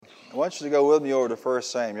I want you to go with me over to 1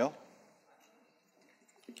 Samuel.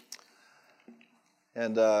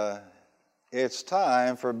 And it's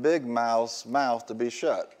time for Big Mouth's mouth to be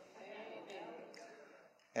shut.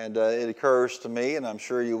 And it occurs to me, and I'm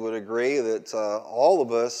sure you would agree, that all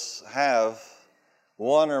of us have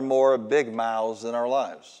one or more big mouths in our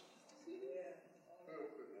lives.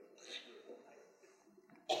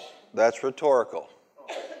 That's rhetorical.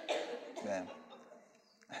 Man.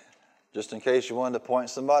 Just in case you wanted to point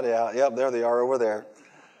somebody out. Yep, there they are over there.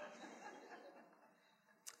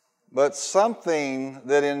 But something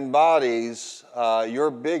that embodies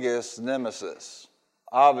your biggest nemesis,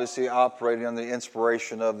 obviously operating under the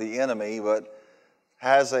inspiration of the enemy, but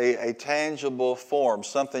has a tangible form,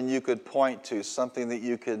 something you could point to, something that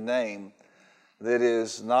you could name that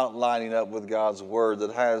is not lining up with God's word,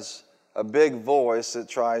 that has a big voice that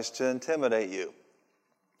tries to intimidate you.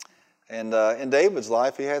 And in David's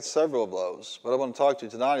life, he had several of those. But I want to talk to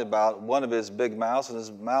you tonight about one of his big mouths, and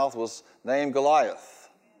his mouth was named Goliath.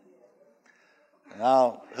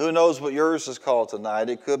 Now, who knows what yours is called tonight?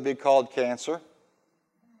 It could be called cancer.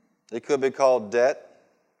 It could be called debt.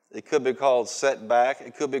 It could be called setback.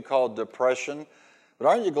 It could be called depression. But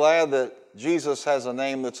aren't you glad that Jesus has a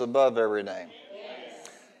name that's above every name?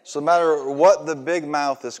 So no matter what the big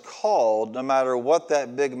mouth is called, no matter what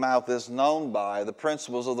that big mouth is known by, the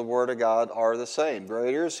principles of the Word of God are the same.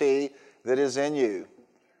 Greater is He that is in you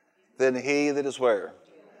than he that is where?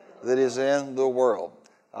 That is in the world.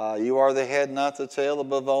 You are the head, not the tail,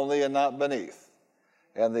 above only and not beneath.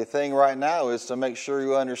 And the thing right now is to make sure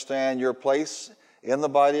you understand your place in the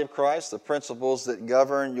body of Christ, the principles that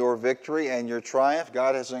govern your victory and your triumph.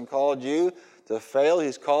 God hasn't called you to fail.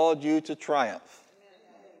 He's called you to triumph.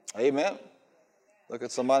 Amen. Look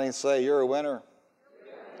at somebody and say, you're a winner.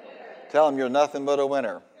 Tell them you're nothing but a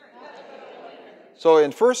winner. So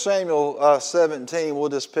in 1 Samuel 17, we'll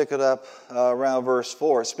just pick it up around verse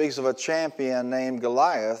 4. It speaks of a champion named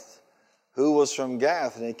Goliath who was from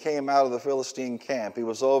Gath, and he came out of the Philistine camp. He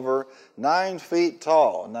was over 9 feet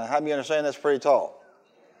tall. Now, how do you understand that's pretty tall?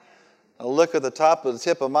 Now, look at the top of the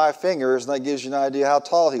tip of my fingers, and that gives you an idea how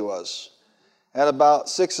tall he was. And about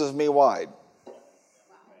 6 of me wide.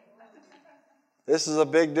 This is a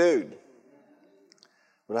big dude.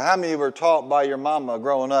 But how many were taught by your mama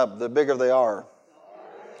growing up, the bigger they are?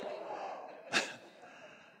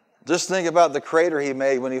 Just think about the crater he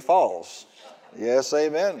made when he falls. Yes,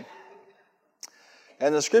 amen.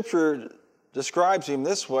 And the scripture describes him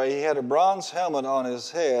this way. He had a bronze helmet on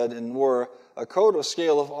his head and wore a coat of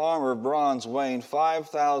scale of armor of bronze weighing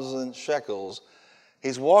 5,000 shekels.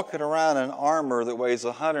 He's walking around in armor that weighs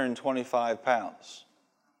 125 pounds.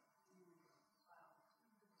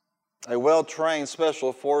 A well-trained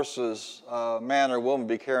special forces man or woman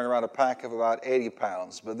would be carrying around a pack of about 80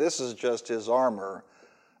 pounds. But this is just his armor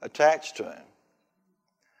attached to him.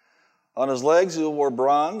 On his legs he wore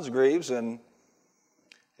bronze greaves, and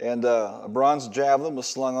a bronze javelin was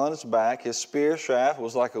slung on his back. His spear shaft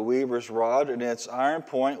was like a weaver's rod, and its iron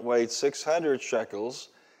point weighed 600 shekels.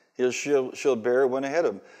 His shield bearer went ahead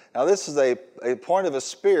of him. Now this is a point of a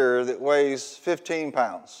spear that weighs 15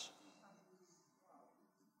 pounds.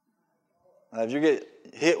 Now, if you get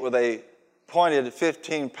hit with a pointed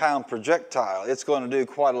 15-pound projectile, it's going to do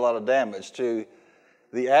quite a lot of damage to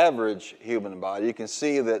the average human body. You can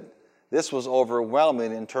see that this was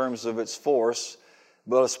overwhelming in terms of its force,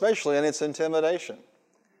 but especially in its intimidation.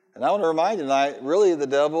 And I want to remind you tonight, really the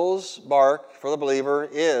devil's bark for the believer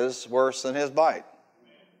is worse than his bite.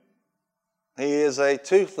 He is a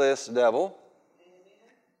toothless devil.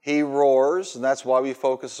 He roars, and that's why we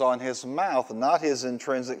focus on his mouth, not his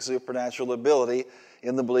intrinsic supernatural ability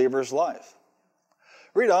in the believer's life.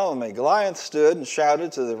 Read on with me. Goliath stood and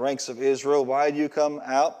shouted to the ranks of Israel, why do you come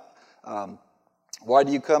out? Why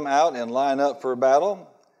do you come out and line up for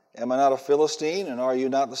battle? Am I not a Philistine, and are you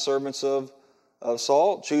not the servants of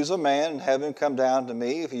Saul? Choose a man and have him come down to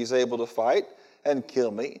me. If he's able to fight and kill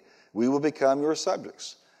me, we will become your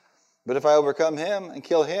subjects. But if I overcome him and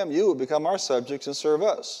kill him, you will become our subjects and serve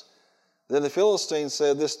us. Then the Philistines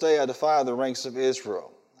said, this day I defy the ranks of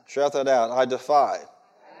Israel. Shout that out, I defy.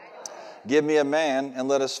 Give me a man and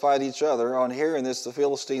let us fight each other. On hearing this, the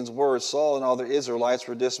Philistines' words, Saul and all the Israelites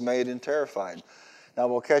were dismayed and terrified. Now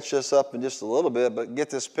we'll catch this up in just a little bit, but get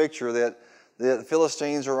this picture that the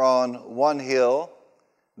Philistines are on one hill,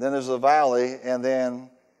 then there's a valley, and then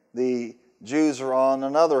the Jews are on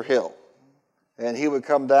another hill. And he would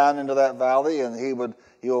come down into that valley, and he would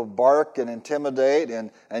bark and intimidate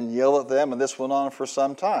and yell at them, and this went on for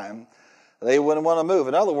some time. They wouldn't want to move.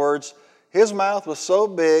 In other words, his mouth was so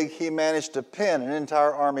big, he managed to pin an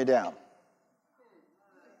entire army down.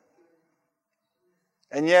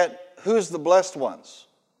 And yet, who's the blessed ones?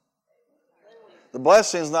 The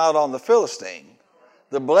blessing is not on the Philistine.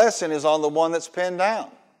 The blessing is on the one that's pinned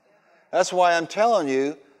down. That's why I'm telling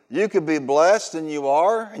you, you could be blessed, and you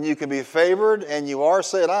are, and you can be favored, and you are.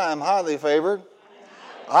 Say it, I am highly favored.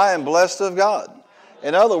 I am blessed of God.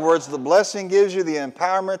 In other words, the blessing gives you the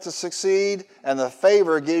empowerment to succeed, and the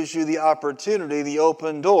favor gives you the opportunity, the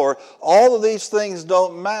open door. All of these things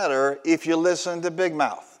don't matter if you listen to Big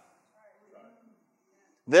Mouth.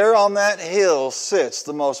 There on that hill sits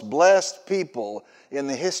the most blessed people in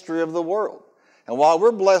the history of the world. And while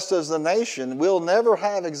we're blessed as a nation, we'll never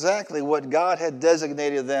have exactly what God had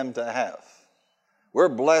designated them to have. We're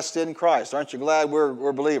blessed in Christ. Aren't you glad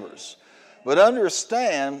we're believers? But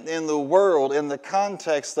understand, in the world, in the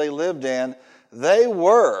context they lived in, they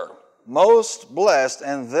were most blessed,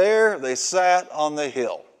 and there they sat on the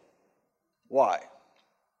hill. Why?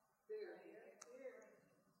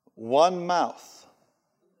 One mouth.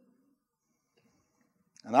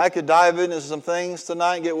 And I could dive into some things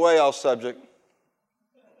tonight and get way off subject.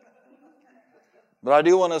 But I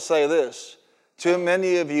do want to say this. Too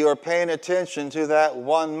many of you are paying attention to that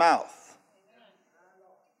one mouth.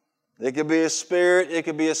 It could be a spirit. It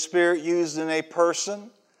could be a spirit used in a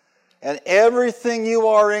person. And everything you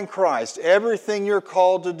are in Christ, everything you're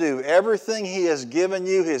called to do, everything He has given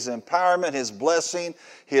you, His empowerment, His blessing,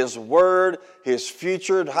 His word, His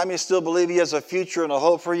future. How many still believe He has a future and a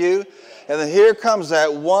hope for you? And then here comes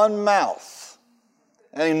that one mouth.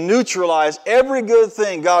 And He neutralized every good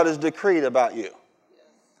thing God has decreed about you.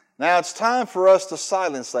 Now it's time for us to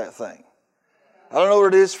silence that thing. I don't know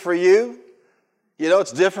what it is for you. You know,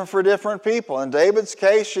 it's different for different people. In David's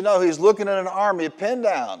case, you know, he's looking at an army pinned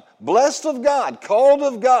down, blessed of God, called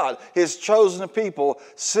of God, His chosen people,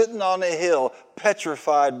 sitting on a hill,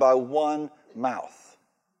 petrified by one mouth.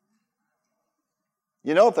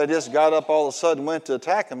 You know, if they just got up all of a sudden and went to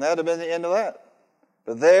attack him, that would have been the end of that.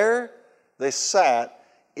 But there they sat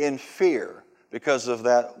in fear because of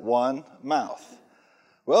that one mouth.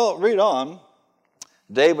 Well, read on.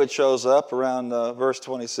 David shows up around verse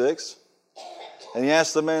 26. And he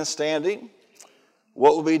asked the men standing,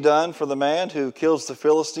 what will be done for the man who kills the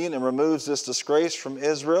Philistine and removes this disgrace from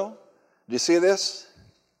Israel? Do you see this?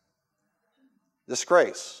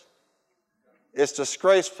 Disgrace. It's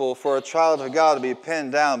disgraceful for a child of God to be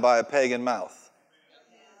pinned down by a pagan mouth.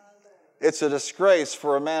 It's a disgrace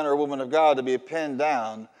for a man or a woman of God to be pinned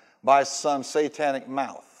down by some satanic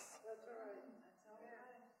mouth.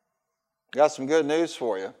 Got some good news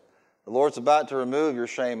for you. The Lord's about to remove your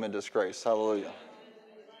shame and disgrace. Hallelujah.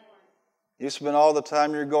 You spend all the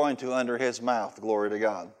time you're going to under His mouth. Glory to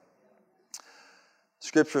God.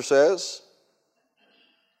 Scripture says,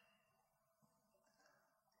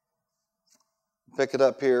 pick it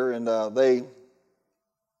up here, and they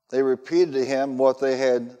repeated to him what they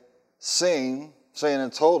had seen, saying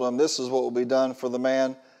and told him, this is what will be done for the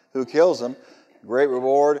man who kills him. Great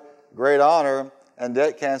reward, great honor, and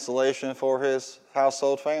debt cancellation for his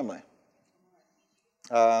household family.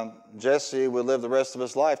 Jesse would live the rest of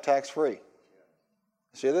his life tax-free.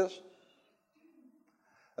 See this?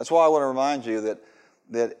 That's why I want to remind you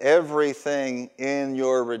that everything in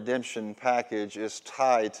your redemption package is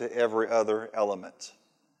tied to every other element.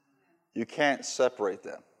 You can't separate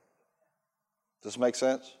them. Does this make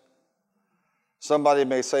sense? Somebody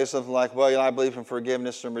may say something like, well, you know, I believe in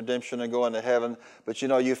forgiveness and redemption and going to heaven, but you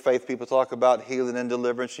know, you faith people talk about healing and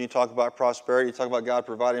deliverance, and you talk about prosperity, you talk about God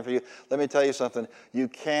providing for you. Let me tell you something. You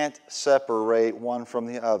can't separate one from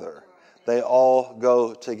the other. They all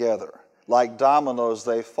go together. Like dominoes,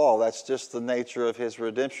 they fall. That's just the nature of His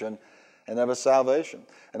redemption and of His salvation.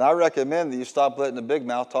 And I recommend that you stop letting the big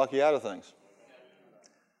mouth talk you out of things.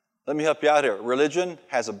 Let me help you out here. Religion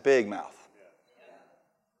has a big mouth.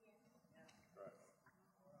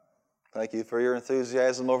 Thank you for your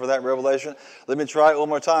enthusiasm over that revelation. Let me try it one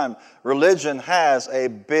more time. Religion has a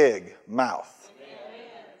big mouth.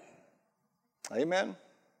 Amen. Amen.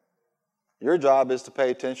 Your job is to pay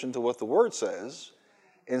attention to what the Word says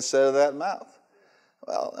instead of that mouth.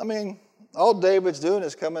 Well, I mean, all David's doing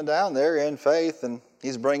is coming down there in faith, and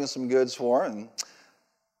he's bringing some goods for him. And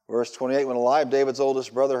verse 28, when alive, David's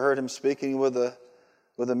oldest brother heard him speaking with the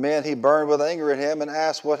men. He burned with anger at him and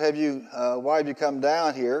asked, why have you come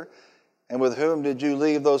down here? And with whom did you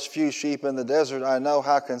leave those few sheep in the desert? I know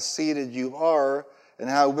how conceited you are and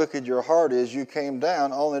how wicked your heart is. You came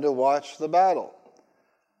down only to watch the battle.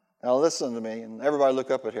 Now listen to me, and everybody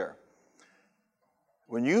look up at here.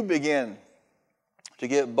 When you begin to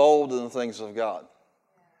get bold in the things of God,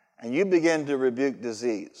 and you begin to rebuke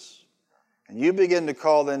disease, and you begin to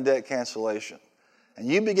call in debt cancellation, and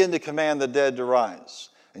you begin to command the dead to rise,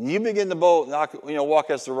 and you begin to walk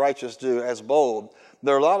as the righteous do, as bold,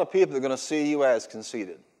 there are a lot of people that are going to see you as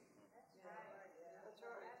conceited.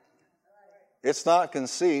 It's not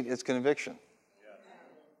conceit, it's conviction.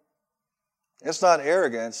 It's not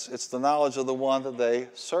arrogance, it's the knowledge of the one that they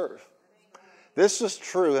serve. This is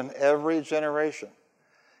true in every generation.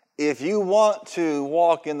 If you want to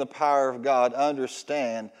walk in the power of God,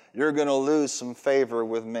 understand you're going to lose some favor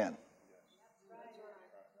with men.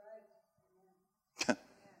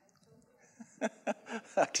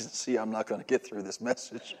 I can see I'm not going to get through this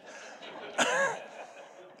message.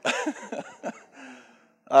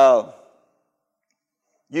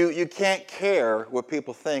 You can't care what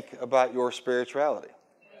people think about your spirituality.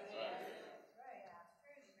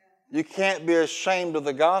 You can't be ashamed of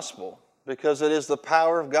the gospel, because it is the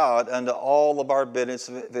power of God unto all of our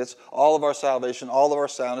benefits, all of our salvation, all of our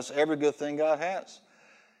soundness, every good thing God has.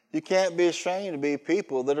 You can't be ashamed to be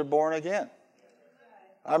people that are born again.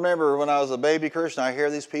 I remember when I was a baby Christian, I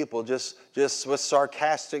hear these people just with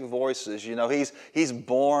sarcastic voices, he's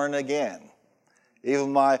born again.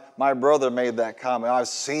 Even my brother made that comment. I've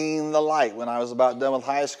seen the light when I was about done with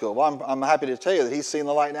high school. Well, I'm happy to tell you that he's seen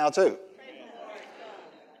the light now too.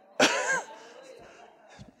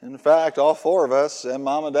 In fact, all four of us and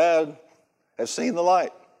Mom and Dad have seen the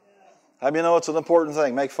light. How do you know it's an important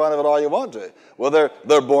thing? Make fun of it all you want to. Well,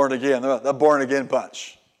 they're born again. They're the born again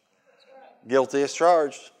bunch. Guilty as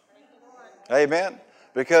charged. Amen.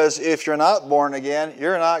 Because if you're not born again,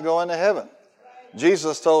 you're not going to heaven.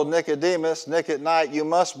 Jesus told Nicodemus, Nick, at night you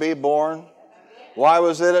must be born. Why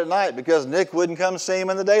was it at night? Because Nick wouldn't come see him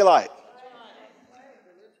in the daylight.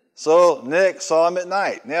 So Nick saw him at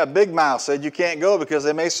night. Yeah, Big Mouth said you can't go because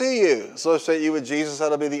they may see you. Associate you with Jesus,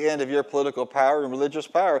 that'll be the end of your political power and religious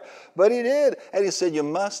power. But he did. And he said you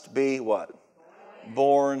must be what?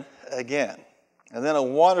 Born again. And then a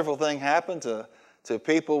wonderful thing happened to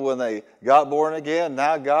people when they got born again.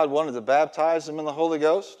 Now God wanted to baptize them in the Holy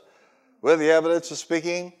Ghost with the evidence of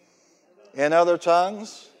speaking in other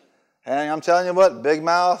tongues. And I'm telling you what, Big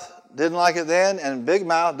Mouth didn't like it then, and Big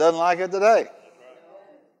Mouth doesn't like it today.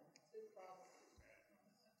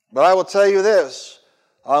 But I will tell you this,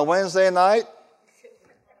 on Wednesday night,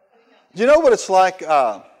 do you know what it's like?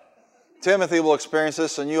 Timothy will experience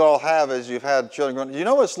this, and you all have as you've had children growing. Do you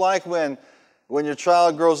know what it's like when your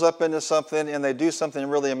child grows up into something and they do something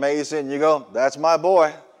really amazing, and you go, that's my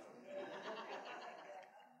boy.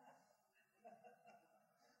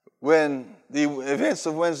 When the events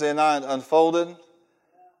of Wednesday night unfolded,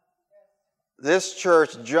 this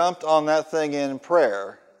church jumped on that thing in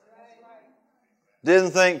prayer.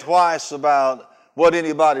 Didn't think twice about what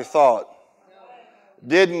anybody thought.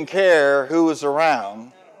 Didn't care who was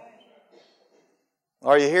around.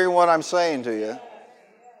 Are you hearing what I'm saying to you?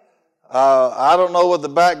 I don't know what the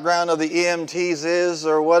background of the EMTs is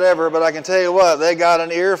or whatever, but I can tell you what, they got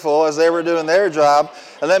an earful as they were doing their job.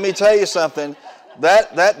 And let me tell you something.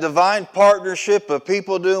 That divine partnership of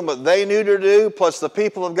people doing what they knew to do, plus the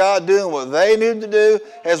people of God doing what they knew to do,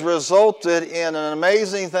 has resulted in an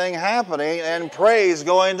amazing thing happening and praise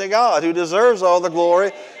going to God, who deserves all the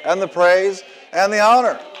glory and the praise and the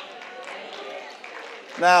honor.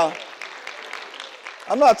 Now,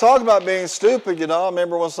 I'm not talking about being stupid, I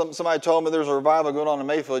remember when somebody told me there was a revival going on in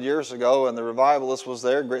Mayfield years ago, and the revivalist was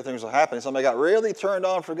there, great things were happening. Somebody got really turned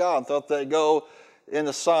on for God and thought they'd go in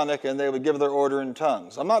the sonic and they would give their order in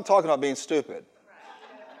tongues. I'm not talking about being stupid.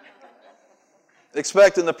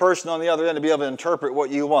 Expecting the person on the other end to be able to interpret what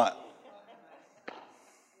you want.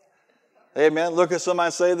 Amen. Look at somebody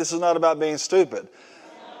and say, this is not about being stupid.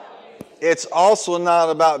 It's also not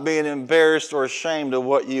about being embarrassed or ashamed of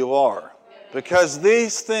what you are. Because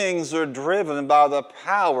these things are driven by the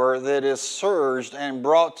power that is surged and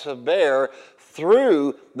brought to bear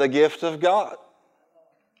through the gift of God.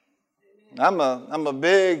 I'm a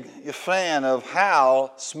big fan of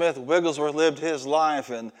how Smith Wigglesworth lived his life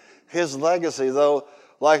and his legacy, though,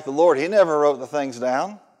 like the Lord, he never wrote the things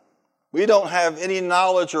down. We don't have any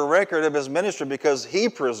knowledge or record of his ministry because he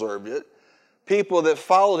preserved it. People that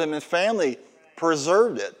followed him in family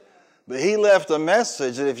preserved it. But he left a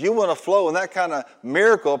message that if you want to flow in that kind of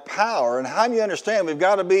miracle power, and how do you understand? We've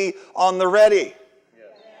got to be on the ready.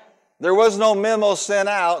 Yes. There was no memo sent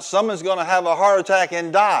out, someone's going to have a heart attack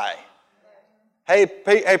and die. Hey,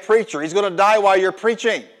 preacher, he's going to die while you're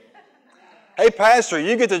preaching. Hey, pastor,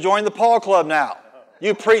 you get to join the Paul Club now.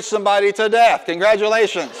 You preach somebody to death.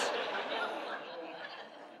 Congratulations.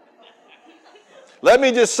 Let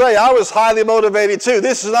me just say, I was highly motivated too.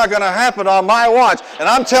 This is not going to happen on my watch. And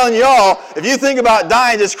I'm telling you all, if you think about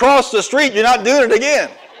dying, just cross the street. You're not doing it again.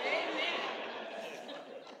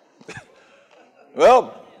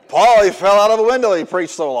 Well, Paul, he fell out of a window, he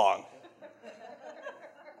preached so long.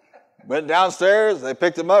 Went downstairs, they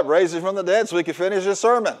picked him up, raised him from the dead so he could finish his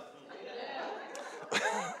sermon.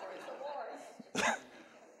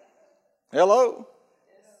 Hello?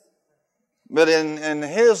 But in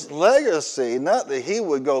his legacy, not that he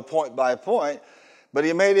would go point by point, but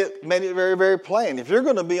he made it very, very plain. If you're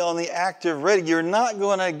going to be on the active ready, you're not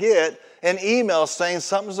going to get an email saying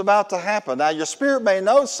something's about to happen. Now, your spirit may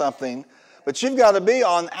know something, but you've got to be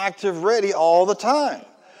on active ready all the time.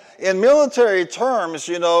 In military terms,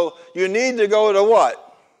 you need to go to what?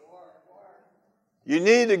 You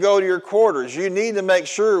need to go to your quarters. You need to make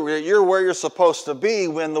sure that you're where you're supposed to be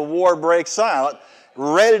when the war breaks out,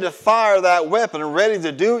 ready to fire that weapon, ready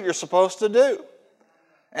to do what you're supposed to do.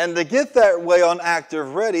 And to get that way on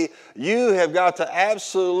active ready, you have got to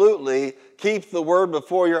absolutely keep the word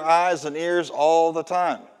before your eyes and ears all the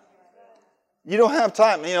time. You don't have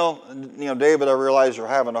time. David, I realize you're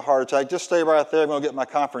having a heart attack. Just stay right there. I'm going to get my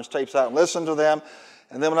conference tapes out and listen to them.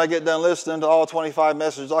 And then when I get done listening to all 25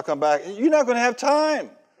 messages, I'll come back. You're not going to have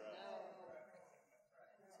time.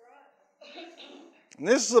 And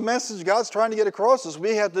this is a message God's trying to get across us.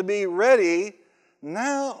 We have to be ready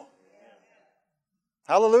now.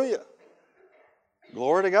 Hallelujah.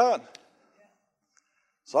 Glory to God.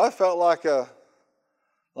 So I felt like a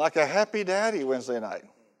happy daddy Wednesday night.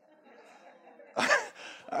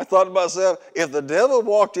 I thought to myself, if the devil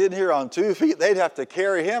walked in here on 2 feet, they'd have to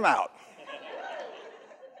carry him out.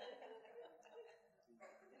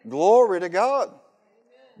 Glory to God.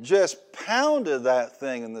 Just pounded that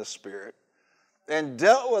thing in the spirit and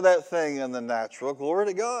dealt with that thing in the natural. Glory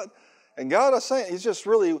to God. And God is saying, He's just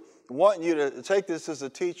really wanting you to take this as a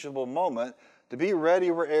teachable moment to be ready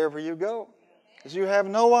wherever you go. Because you have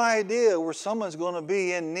no idea where someone's going to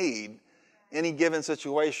be in need, any given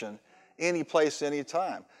situation, any place, any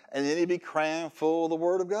time. And you need to be crammed full of the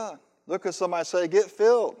Word of God. Look at somebody say, get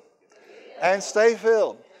filled and stay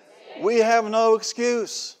filled. We have no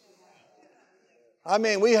excuse. I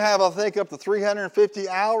mean, we have, I think, up to 350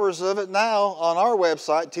 hours of it now on our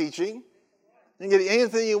website teaching. You can get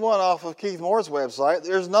anything you want off of Keith Moore's website.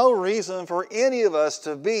 There's no reason for any of us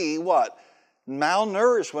to be, what?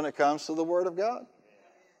 Malnourished when it comes to the Word of God.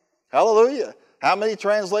 Hallelujah. How many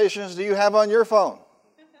translations do you have on your phone?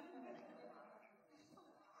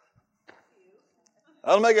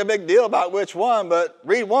 I don't make a big deal about which one, but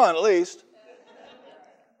read one at least.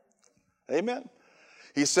 Amen.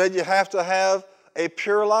 He said you have to have a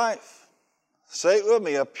pure life. Say it with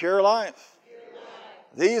me, a pure life.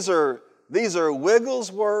 These are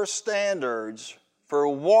Wigglesworth standards for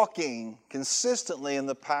walking consistently in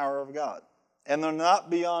the power of God. And they're not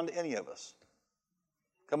beyond any of us.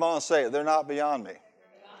 Come on and say it. They're not beyond me.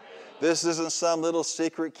 This isn't some little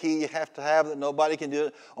secret key you have to have that nobody can do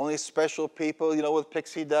it. Only special people, with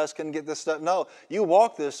pixie dust can get this stuff. No, you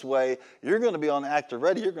walk this way, you're going to be on active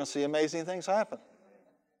ready. You're going to see amazing things happen.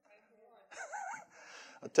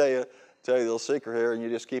 I'll tell you a little secret here, and you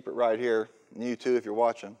just keep it right here. And you too, if you're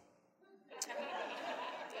watching.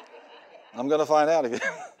 I'm going to find out again.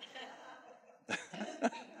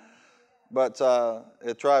 But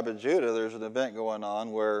at Tribe of Judah, there's an event going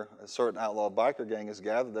on where a certain outlaw biker gang is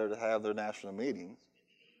gathered there to have their national meetings.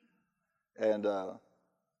 And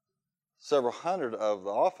several hundred of the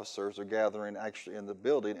officers are gathering actually in the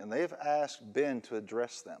building, and they've asked Ben to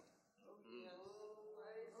address them.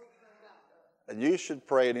 And you should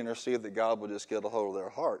pray and intercede that God will just get a hold of their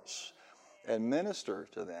hearts and minister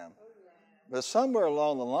to them. But somewhere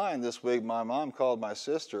along the line this week, my mom called my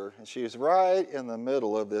sister, and she was right in the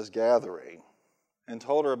middle of this gathering and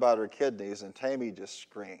told her about her kidneys, and Tammy just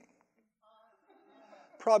screamed.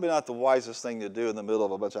 Probably not the wisest thing to do in the middle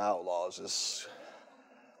of a bunch of outlaws.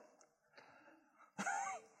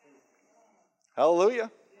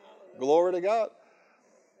 Hallelujah. Glory to God.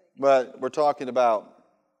 But we're talking about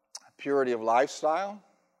purity of lifestyle.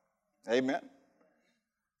 Amen.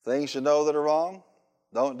 Things you know that are wrong,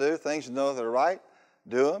 don't do. Things you know that are right,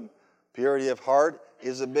 do them. Purity of heart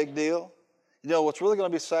is a big deal. What's really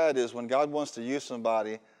going to be sad is when God wants to use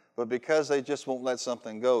somebody, but because they just won't let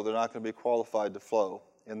something go, they're not going to be qualified to flow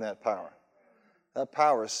in that power. That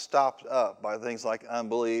power is stopped up by things like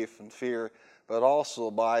unbelief and fear, but also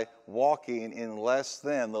by walking in less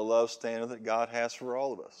than the love standard that God has for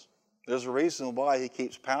all of us. There's a reason why He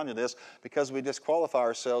keeps pounding this, because we disqualify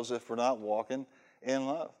ourselves if we're not walking in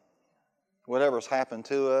love. Whatever's happened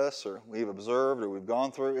to us or we've observed or we've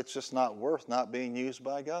gone through, it's just not worth not being used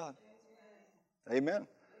by God. Amen.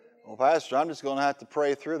 Well, Pastor, I'm just going to have to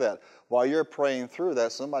pray through that. While you're praying through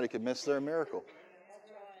that, somebody could miss their miracle.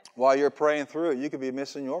 While you're praying through it, you could be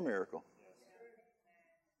missing your miracle.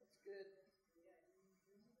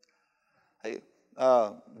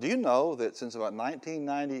 Do you know that since about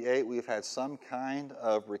 1998, we've had some kind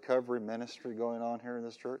of recovery ministry going on here in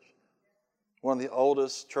this church? One of the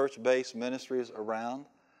oldest church-based ministries around.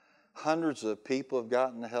 Hundreds of people have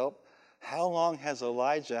gotten help. How long has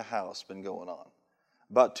Elijah House been going on?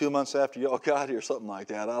 About 2 months after y'all got here, something like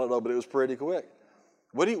that. I don't know, but it was pretty quick.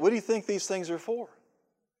 What do you think these things are for?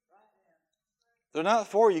 They're not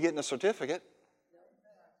for you getting a certificate.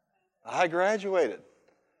 I graduated.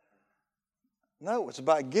 No, it's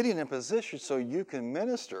about getting in position so you can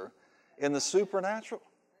minister in the supernatural.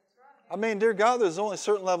 I mean, dear God, there's only a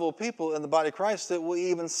certain level of people in the body of Christ that will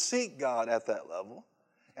even seek God at that level.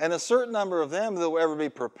 And a certain number of them that will ever be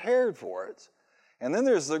prepared for it. And then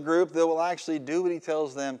there's the group that will actually do what He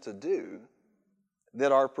tells them to do,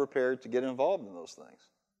 that are prepared to get involved in those things.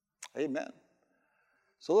 Amen.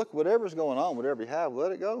 So look, whatever's going on, whatever you have,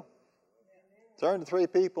 let it go. Turn to 3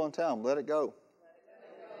 people and tell them, let it go.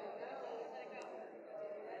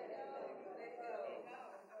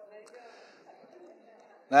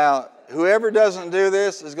 Now, whoever doesn't do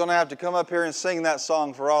this is going to have to come up here and sing that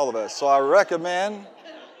song for all of us. So I recommend...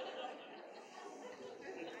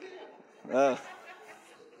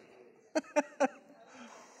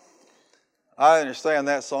 I understand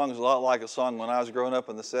that song is a lot like a song when I was growing up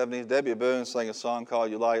in the 70s. Debbie Boone sang a song called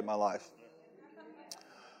You Light My Life.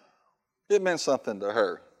 It meant something to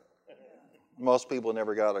her. Most people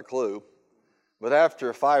never got a clue. But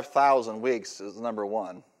after 5,000 weeks is number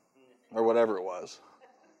 1, or whatever it was.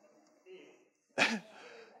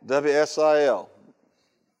 WSIL,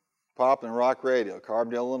 pop and rock radio,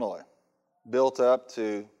 Carbondale, Illinois, built up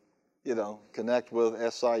to, connect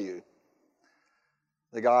with SIU.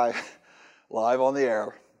 The guy, live on the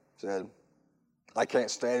air, said, I can't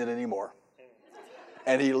stand it anymore.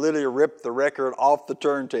 And he literally ripped the record off the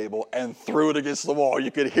turntable and threw it against the wall. You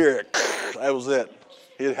could hear it. That was it.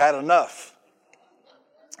 He had had enough.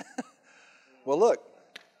 Well, look,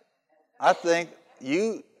 I think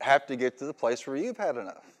you have to get to the place where you've had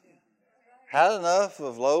enough. Had enough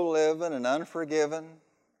of low living and unforgiven.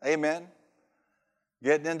 Amen.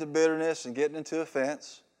 Getting into bitterness and getting into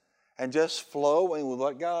offense. And just flowing with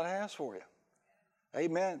what God has for you.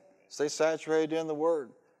 Amen. Stay saturated in the Word.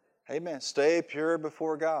 Amen. Stay pure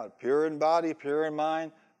before God. Pure in body, pure in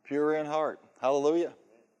mind, pure in heart. Hallelujah.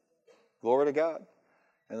 Glory to God.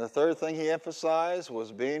 And the third thing he emphasized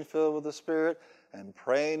was being filled with the Spirit and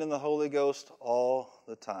praying in the Holy Ghost all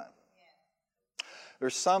the time.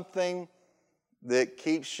 There's something that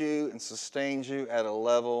keeps you and sustains you at a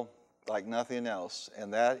level like nothing else,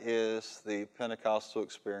 and that is the Pentecostal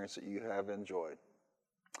experience that you have enjoyed.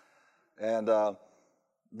 And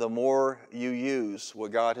the more you use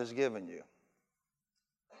what God has given you,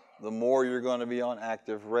 the more you're going to be on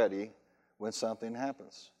active ready when something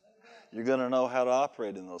happens. You're going to know how to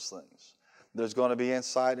operate in those things. There's going to be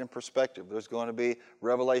insight and perspective. There's going to be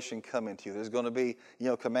revelation coming to you. There's going to be,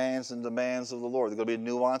 commands and demands of the Lord. There's going to be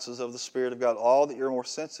nuances of the Spirit of God, all that you're more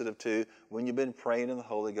sensitive to when you've been praying in the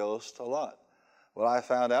Holy Ghost a lot. What I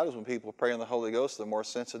found out is when people pray in the Holy Ghost, they're more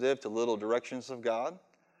sensitive to little directions of God.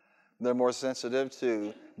 They're more sensitive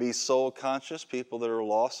to be soul conscious, people that are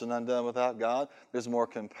lost and undone without God. There's more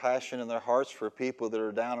compassion in their hearts for people that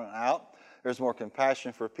are down and out. There's more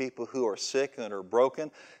compassion for people who are sick and are broken.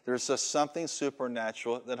 There's just something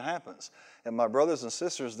supernatural that happens. And my brothers and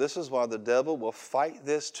sisters, this is why the devil will fight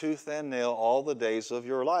this tooth and nail all the days of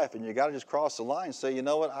your life. And you got to just cross the line and say, you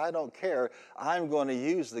know what, I don't care. I'm going to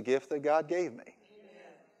use the gift that God gave me.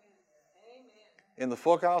 Amen. In the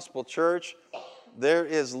Full Gospel Church, there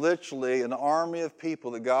is literally an army of people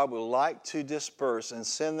that God would like to disperse and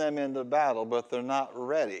send them into battle, but they're not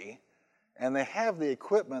ready. And they have the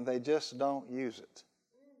equipment, they just don't use it.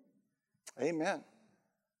 Amen.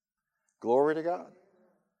 Glory to God.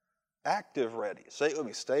 Active ready. Say it with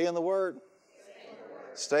me. Stay in the Word.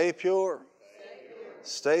 Stay pure.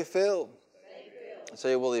 Stay filled.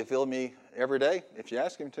 Say, will He fill me every day? If you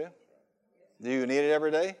ask Him to. Do you need it every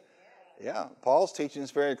day? Yeah. Paul's teaching is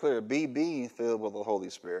very clear. Be being filled with the Holy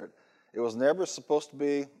Spirit. It was never supposed to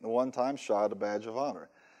be a one-time shot, a badge of honor.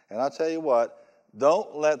 And I'll tell you what,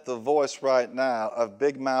 don't let the voice right now of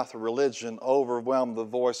big mouth religion overwhelm the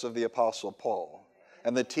voice of the Apostle Paul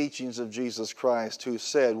and the teachings of Jesus Christ, who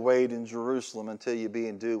said, wait in Jerusalem until you be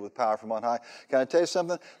endued with power from on high. Can I tell you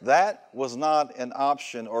something? That was not an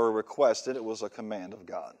option or a request. It was a command of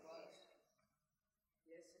God.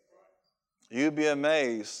 You'd be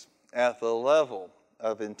amazed at the level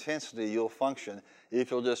of intensity you'll function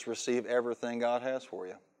if you'll just receive everything God has for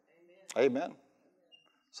you. Amen. Amen.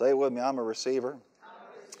 Say it with me. I'm a receiver.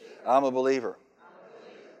 I'm a believer.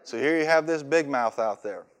 So here you have this big mouth out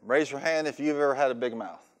there. Raise your hand if you've ever had a big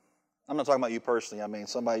mouth. I'm not talking about you personally. I mean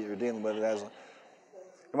somebody you're dealing with.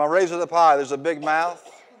 Come on, raise it up high. There's a big mouth,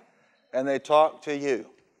 and they talk to you.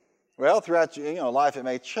 Well, throughout life it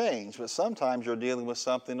may change, but sometimes you're dealing with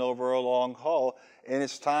something over a long haul, and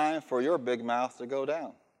it's time for your big mouth to go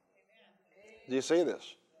down. Do you see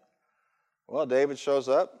this? Well, David shows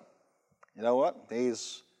up. You know what?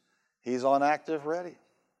 He's on active ready.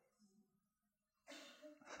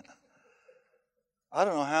 I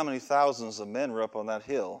don't know how many thousands of men were up on that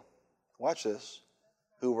hill, watch this,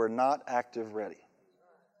 who were not active ready.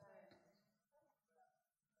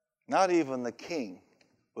 Not even the king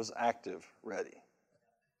was active ready.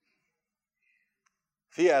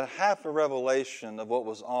 If he had half a revelation of what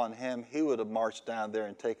was on him, he would have marched down there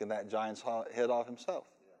and taken that giant's head off himself.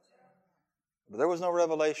 But there was no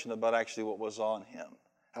revelation about actually what was on him,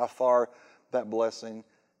 how far that blessing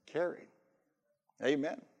carried.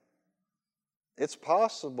 Amen. It's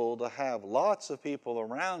possible to have lots of people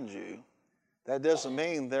around you. That doesn't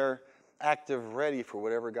mean they're active ready for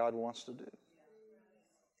whatever God wants to do.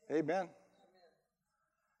 Amen.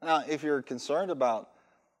 Now, if you're concerned about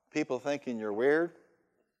people thinking you're weird,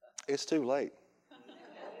 it's too late.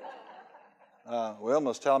 Wilma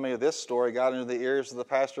was telling me this story got into the ears of the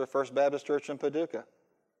pastor of First Baptist Church in Paducah.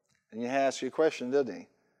 And he asked you a question, didn't he?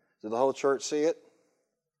 Did the whole church see it?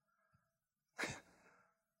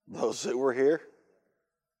 Those that were here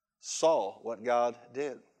saw what God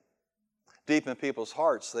did. Deep in people's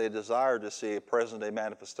hearts, they desired to see a present-day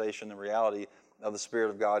manifestation and reality of the Spirit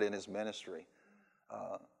of God in His ministry.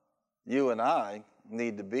 You and I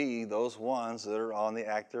need to be those ones that are on the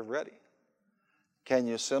active ready. Can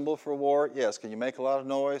you assemble for war? Yes. Can you make a lot of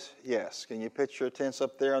noise? Yes. Can you pitch your tents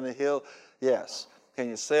up there on the hill? Yes. Can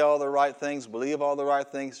you say all the right things, believe all the right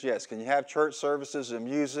things? Yes. Can you have church services and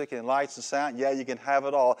music and lights and sound? Yeah, you can have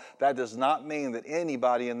it all. That does not mean that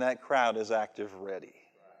anybody in that crowd is active ready.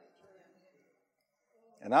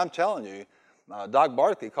 And I'm telling you, Doc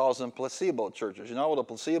Barkley calls them placebo churches. You know what a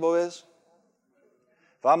placebo is?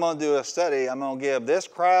 If I'm going to do a study, I'm going to give this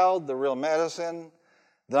crowd the real medicine.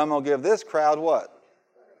 Then I'm going to give this crowd what?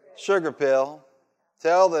 Sugar pill.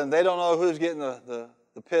 Tell them they don't know who's getting the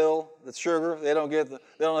pill, the sugar. They don't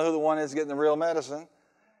know who the one is getting the real medicine.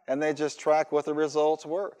 And they just track what the results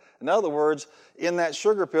were. In other words, in that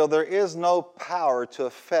sugar pill, there is no power to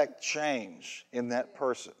affect change in that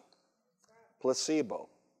person. Placebo.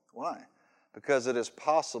 Why? Because it is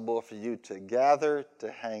possible for you to gather,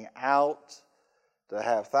 to hang out, to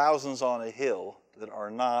have thousands on a hill that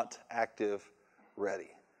are not active ready.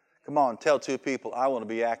 Come on, tell two people, I want to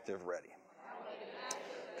be active ready.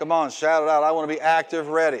 Come on, shout it out, I want to be active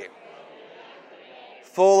ready.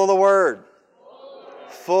 Full of the Word.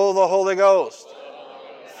 Full of the Holy Ghost.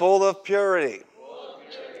 Full of purity.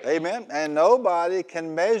 Amen. And nobody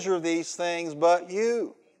can measure these things but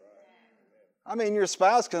you. I mean, your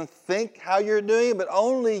spouse can think how you're doing, but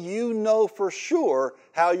only you know for sure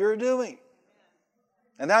how you're doing.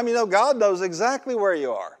 And how many know God knows exactly where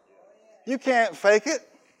you are? You can't fake it.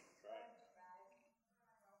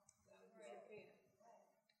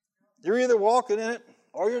 You're either walking in it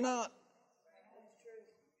or you're not.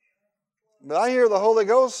 But I hear the Holy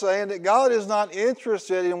Ghost saying that God is not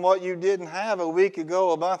interested in what you didn't have a week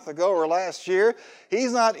ago, a month ago, or last year.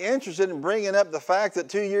 He's not interested in bringing up the fact that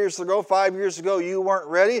 2 years ago, 5 years ago, you weren't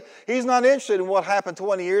ready. He's not interested in what happened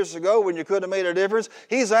 20 years ago when you could have made a difference.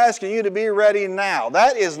 He's asking you to be ready now.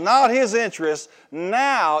 That is not His interest.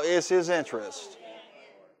 Now is His interest.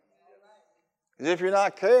 Because if you're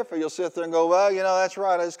not careful, you'll sit there and go, well, that's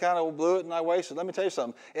right, I just kind of blew it and I wasted. Let me tell you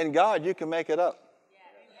something. In God, you can make it up.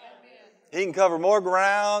 He can cover more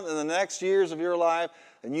ground in the next years of your life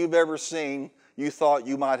than you've ever seen you thought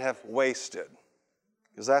you might have wasted.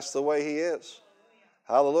 Because that's the way He is.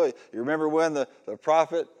 Hallelujah. You remember when the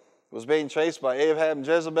prophet was being chased by Ahab and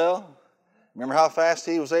Jezebel? Remember how fast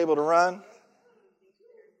he was able to run?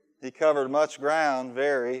 He covered much ground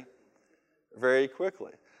very, very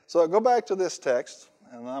quickly. So go back to this text,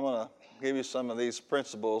 and I'm going to give you some of these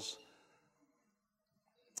principles.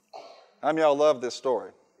 How many of y'all love this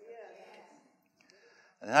story?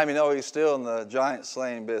 And how many know he's still in the giant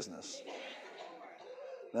slaying business?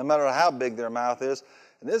 No matter how big their mouth is.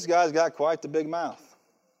 And this guy's got quite the big mouth.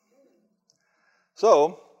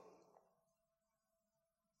 So,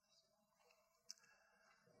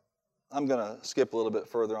 I'm going to skip a little bit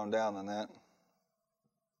further on down than that.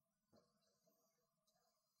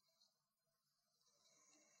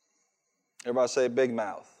 Everybody say big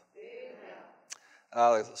mouth. Big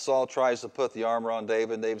mouth. Saul tries to put the armor on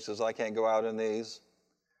David. David says, I can't go out in these.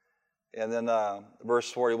 And then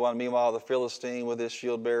verse 41, meanwhile the Philistine with his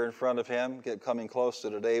shield bearer in front of him, coming closer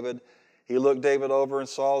to David, He looked David over and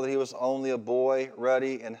saw that he was only a boy,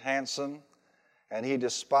 ruddy and handsome, and he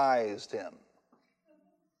despised him.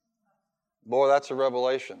 Boy, that's a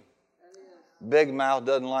revelation. Big mouth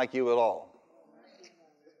doesn't like you at all.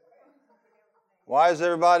 Why is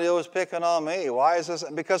everybody always picking on me? Why is this?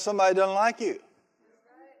 Because somebody doesn't like you.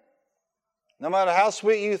 No matter how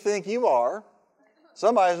sweet you think you are,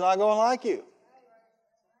 somebody's not going to like you.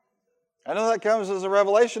 I know that comes as a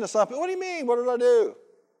revelation to some people. What do you mean? What did I do?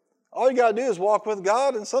 All you got to do is walk with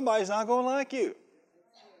God and somebody's not going to like you.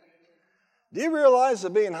 Do you realize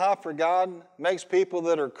that being hot for God makes people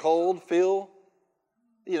that are cold feel,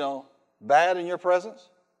 bad in your presence?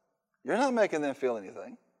 You're not making them feel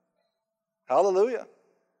anything. Hallelujah.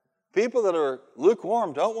 People that are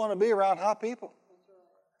lukewarm don't want to be around hot people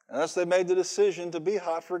unless they made the decision to be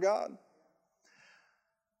hot for God.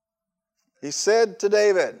 He said to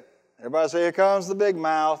David, everybody say, here comes the big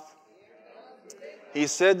mouth. He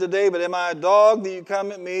said to David, am I a dog that you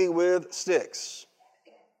come at me with sticks?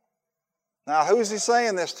 Now, who is he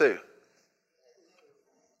saying this to?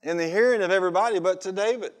 In the hearing of everybody but to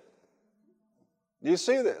David. Do you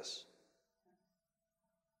see this?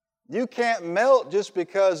 You can't melt just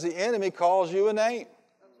because the enemy calls you a name.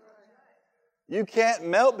 You can't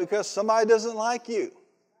melt because somebody doesn't like you.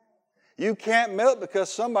 You can't melt because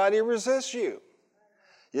somebody resists you.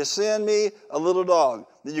 You send me a little dog.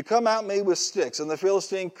 Then you come at me with sticks. And the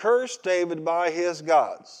Philistine cursed David by his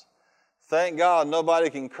gods. Thank God nobody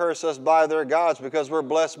can curse us by their gods because we're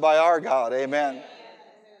blessed by our God. Amen.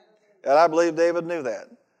 And I believe David knew that.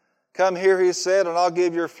 Come here, he said, and I'll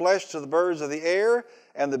give your flesh to the birds of the air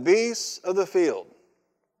and the beasts of the field.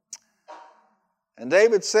 And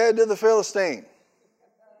David said to the Philistine,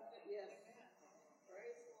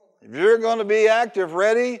 if you're going to be active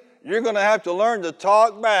ready, you're going to have to learn to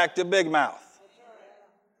talk back to Big Mouth.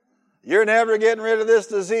 You're never getting rid of this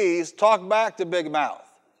disease. Talk back to Big Mouth.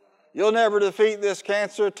 You'll never defeat this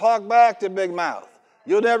cancer. Talk back to Big Mouth.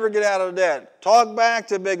 You'll never get out of debt. Talk back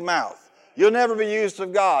to Big Mouth. You'll never be used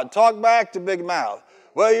of God. Talk back to Big Mouth.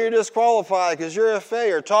 Well, you're disqualified because you're a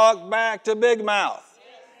failure. Talk back to Big Mouth.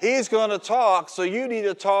 He's going to talk, so you need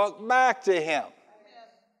to talk back to him.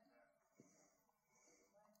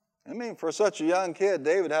 I mean, for such a young kid,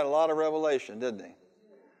 David had a lot of revelation, didn't he?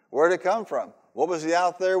 Where did it come from? What was he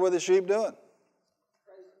out there with the sheep doing?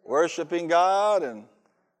 Worshiping God and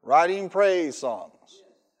writing praise songs.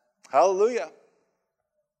 Hallelujah.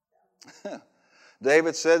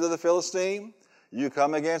 David said to the Philistine, you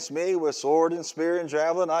come against me with sword and spear and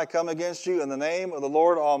javelin. I come against you in the name of the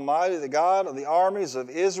Lord Almighty, the God of the armies of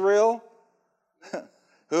Israel,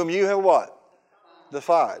 whom you have what?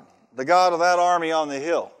 Defied. The God of that army on the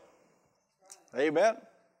hill. Amen.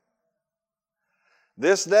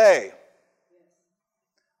 This day,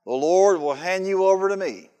 the Lord will hand you over to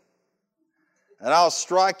me, and I'll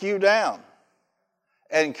strike you down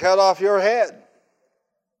and cut off your head.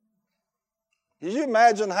 Did you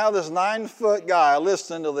imagine how this 9-foot guy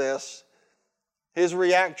listening to this, his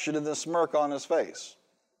reaction and the smirk on his face?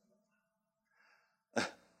 And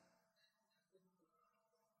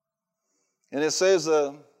it says,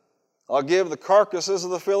 I'll give the carcasses of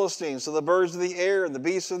the Philistines to the birds of the air and the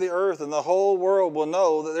beasts of the earth, and the whole world will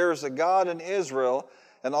know that there is a God in Israel,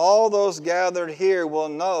 and all those gathered here will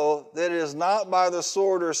know that it is not by the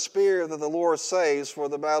sword or spear that the Lord saves, for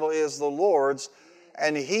the battle is the Lord's,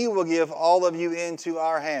 and he will give all of you into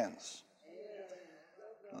our hands.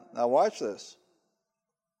 Now watch this.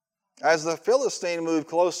 As the Philistine moved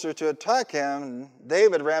closer to attack him,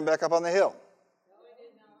 David ran back up on the hill.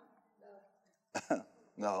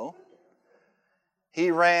 No. He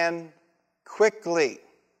ran quickly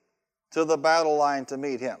to the battle line to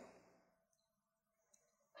meet him.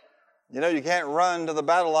 You know, you can't run to the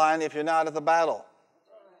battle line if you're not at the battle.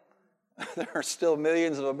 There are still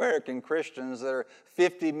millions of American Christians that are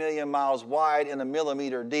 50 million miles wide and a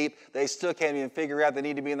millimeter deep. They still can't even figure out they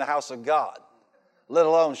need to be in the house of God, let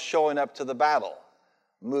alone showing up to the battle,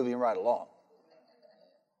 moving right along.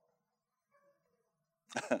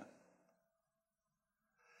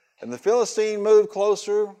 And the Philistine moved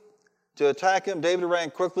closer to attack him. David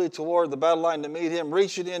ran quickly toward the battle line to meet him,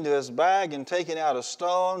 reaching into his bag and taking out a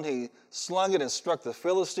stone. He slung it and struck the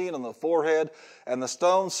Philistine on the forehead, and the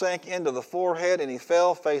stone sank into the forehead, and he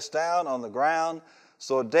fell face down on the ground.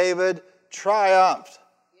 So David triumphed.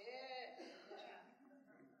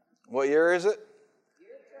 What year is it?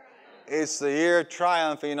 It's the year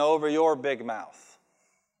triumphing over your big mouth.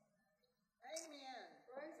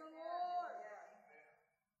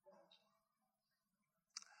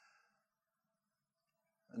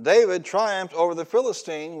 David triumphed over the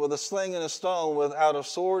Philistine with a sling and a stone. Without a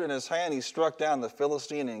sword in his hand, he struck down the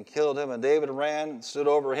Philistine and killed him. And David ran and stood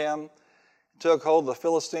over him, took hold of the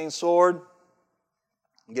Philistine's sword.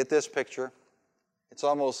 Get this picture. It's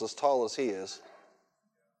almost as tall as he is.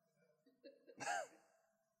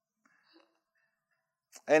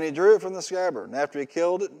 And he drew it from the scabbard. And after he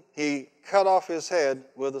killed it, he cut off his head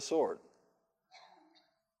with a sword.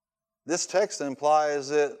 This text implies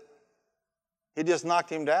that he just knocked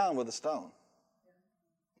him down with a stone.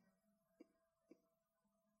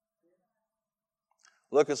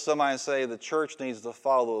 Look at somebody and say, the church needs to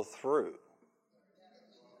follow through.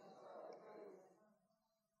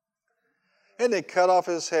 And they cut off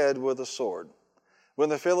his head with a sword. When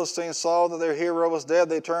the Philistines saw that their hero was dead,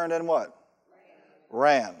 they turned and what?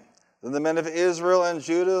 Ran. Then the men of Israel and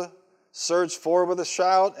Judah surged forward with a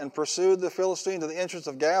shout and pursued the Philistines to the entrance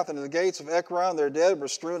of Gath and to the gates of Ekron. Their dead were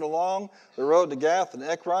strewn along the road to Gath and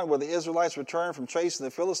Ekron. Where the Israelites returned from chasing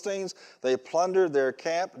the Philistines, they plundered their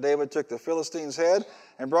camp. David took the Philistine's head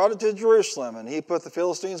and brought it to Jerusalem, and he put the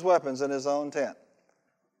Philistines' weapons in his own tent.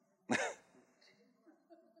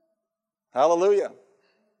 Hallelujah.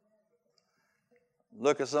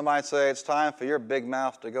 Look at somebody and say, it's time for your big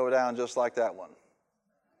mouth to go down just like that one.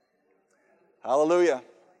 Hallelujah.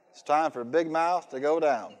 It's time for big mouth to go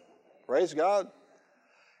down. Praise God.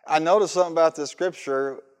 I noticed something about this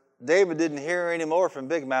scripture. David didn't hear any more from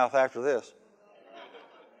big mouth after this.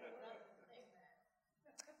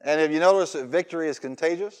 And have you noticed that victory is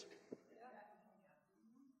contagious?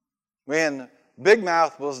 When big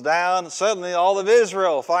mouth was down, suddenly all of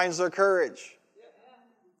Israel finds their courage.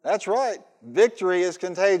 That's right. Victory is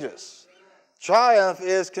contagious. Triumph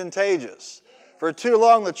is contagious. For too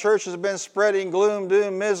long, the church has been spreading gloom,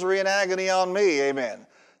 doom, misery, and agony on me. Amen.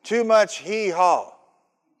 Too much hee-haw.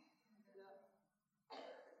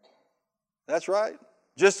 That's right.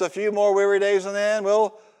 Just a few more weary days and then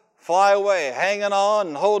we'll fly away, hanging on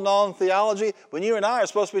and holding on to theology, when you and I are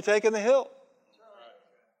supposed to be taking the hill.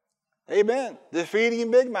 Amen. Defeating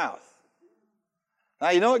big mouth. Now,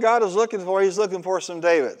 you know what God is looking for? He's looking for some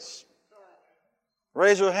Davids.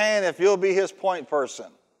 Raise your hand if you'll be his point person.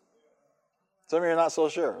 Some of you are not so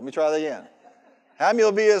sure. Let me try that again. How many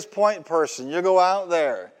will be his point person? You'll go out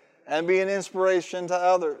there and be an inspiration to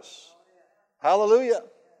others. Hallelujah.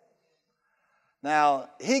 Now,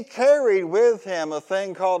 he carried with him a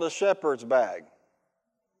thing called a shepherd's bag.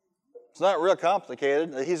 It's not real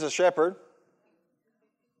complicated. He's a shepherd.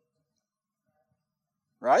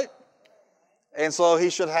 Right? And so he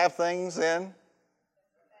should have things in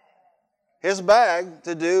his bag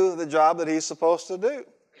to do the job that he's supposed to do.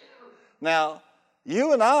 Now,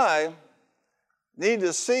 you and I need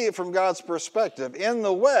to see it from God's perspective. In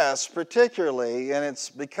the West particularly, and it's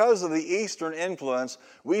because of the Eastern influence,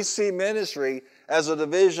 we see ministry as a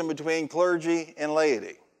division between clergy and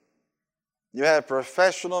laity. You have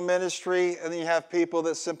professional ministry, and then you have people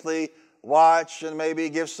that simply watch and maybe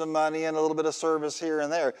give some money and a little bit of service here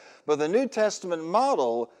and there. But the New Testament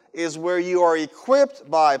model is where you are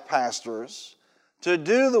equipped by pastors to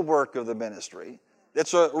do the work of the ministry.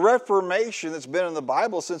 It's a reformation that's been in the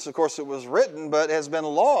Bible since, of course, it was written, but has been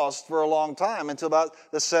lost for a long time until about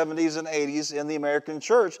the 70s and 80s in the American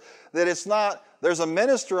church. That it's not, there's a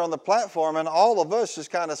minister on the platform and all of us just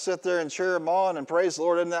kind of sit there and cheer him on and praise the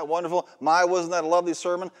Lord. Isn't that wonderful? Wasn't that a lovely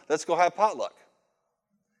sermon? Let's go have potluck.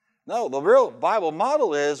 No, the real Bible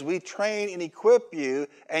model is we train and equip you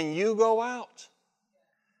and you go out.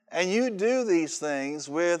 And you do these things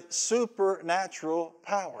with supernatural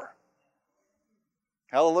power.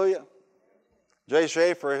 Hallelujah. Jay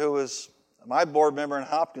Schaefer, who was my board member in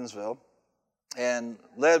Hopkinsville and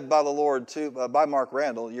led by the Lord by Mark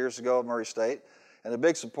Randall years ago at Murray State, and a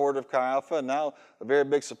big supporter of Chi Alpha, and now a very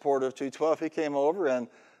big supporter of 212. He came over and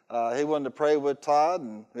he wanted to pray with Todd,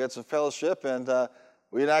 and we had some fellowship, and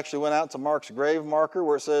we actually went out to Mark's grave marker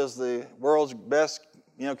where it says the world's best,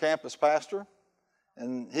 campus pastor,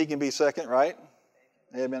 and he can be second, right?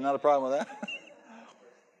 Amen. Not a problem with that.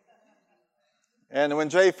 And when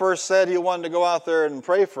Jay first said he wanted to go out there and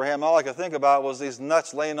pray for him, all I could think about was these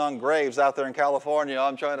nuts laying on graves out there in California.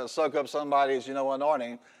 I'm trying to soak up somebody's,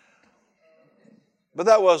 anointing. But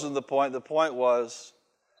that wasn't the point. The point was,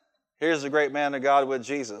 here's a great man of God with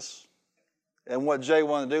Jesus. And what Jay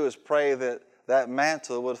wanted to do is pray that that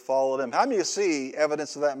mantle would fall on him. How many of you see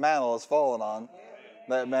evidence of that mantle has fallen on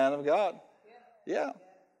that man of God? Yeah.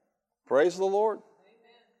 Praise the Lord.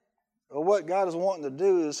 Well, what God is wanting to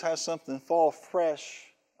do is have something fall fresh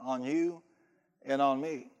on you and on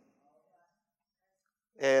me.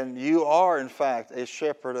 And you are, in fact, a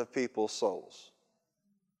shepherd of people's souls.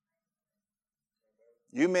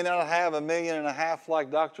 You may not have $1.5 million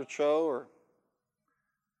like Dr. Cho, or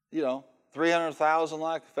 300,000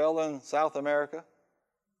 like a fellow in South America.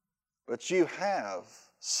 But you have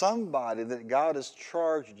somebody that God has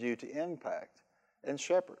charged you to impact and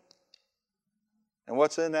shepherd. And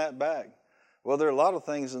what's in that bag? Well, there are a lot of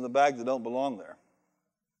things in the bag that don't belong there.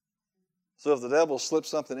 So if the devil slips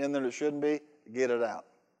something in there that shouldn't be, get it out.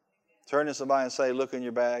 Turn to somebody and say, look in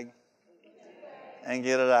your bag and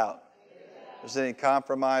get it out. If there's any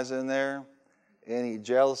compromise in there, any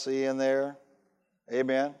jealousy in there,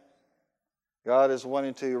 amen. God is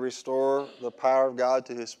wanting to restore the power of God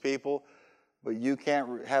to His people, but you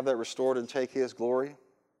can't have that restored and take His glory.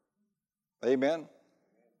 Amen.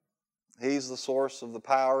 He's the source of the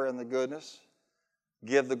power and the goodness.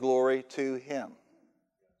 Give the glory to Him.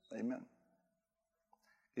 Amen.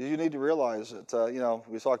 You need to realize that,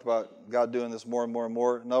 we talked about God doing this more and more and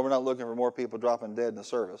more. No, we're not looking for more people dropping dead in the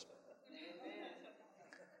service.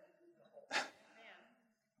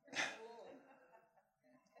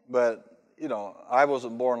 But, I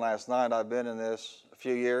wasn't born last night. I've been in this a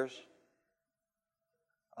few years.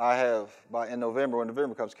 In November, when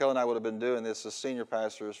November comes, Kelly and I would have been doing this as senior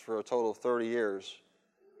pastors for a total of 30 years.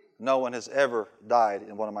 No one has ever died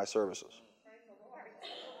in one of my services.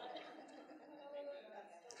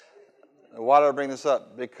 Why do I bring this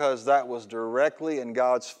up? Because that was directly in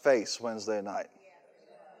God's face Wednesday night.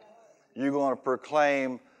 You're going to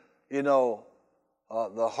proclaim, the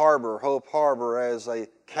harbor, Hope Harbor, as a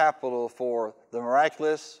capital for the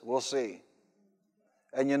miraculous. We'll see.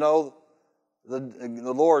 And the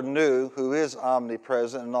Lord knew, who is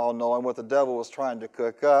omnipresent and all-knowing, what the devil was trying to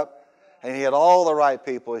cook up. And He had all the right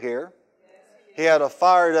people here. He had a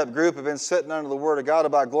fired up group who have been sitting under the Word of God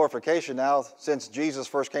about glorification now since Jesus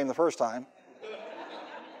first came the first time.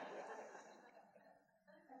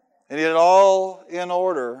 And he had it all in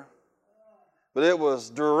order, but it was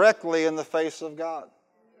directly in the face of God.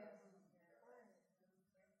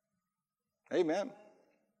 Amen.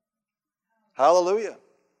 Hallelujah.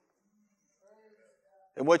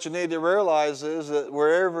 And what you need to realize is that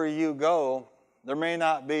wherever you go, there may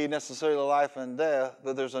not be necessarily life and death,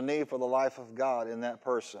 but there's a need for the life of God in that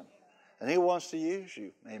person. And He wants to use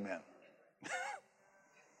you. Amen.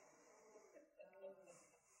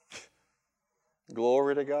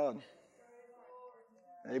 Glory to God.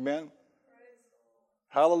 Amen.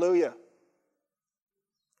 Hallelujah.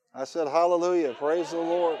 I said hallelujah. Praise the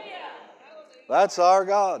Lord. That's our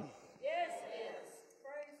God.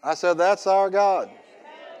 I said that's our God.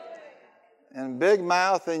 And Big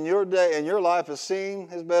Mouth in your life has seen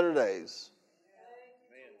his better days.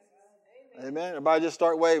 Amen. Everybody just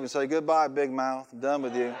start waving. Say goodbye, Big Mouth. I'm done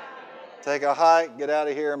with you. Take a hike. Get out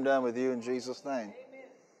of here. I'm done with you in Jesus' name.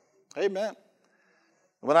 Amen.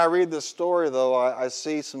 When I read this story, though, I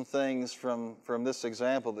see some things from this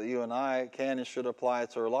example that you and I can and should apply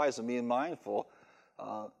to our lives and being mindful.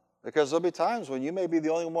 Because there'll be times when you may be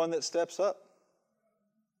the only one that steps up.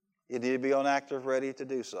 You need to be on active, ready to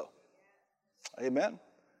do so. Amen.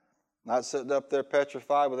 Not sitting up there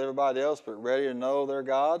petrified with everybody else, but ready to know their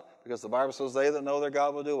God. Because the Bible says they that know their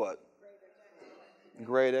God will do what?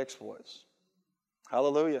 Great exploits.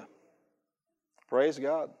 Hallelujah. Praise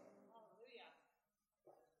God.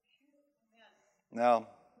 Now,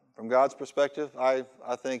 from God's perspective, I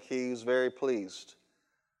think He's very pleased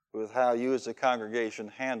with how you as a congregation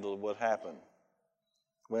handled what happened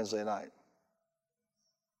Wednesday night.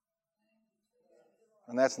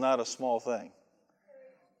 And that's not a small thing.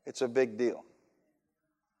 It's a big deal.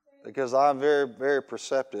 Because I'm very, very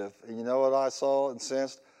perceptive. And you know what I saw and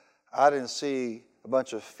sensed? I didn't see a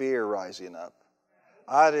bunch of fear rising up.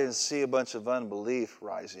 I didn't see a bunch of unbelief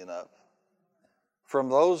rising up. From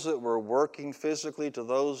those that were working physically to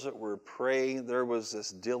those that were praying, there was this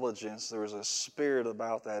diligence. There was a spirit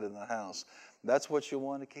about that in the house. That's what you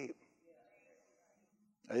want to keep.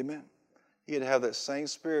 Amen. You'd have that same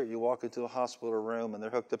spirit. You walk into a hospital room and they're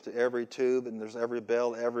hooked up to every tube and there's every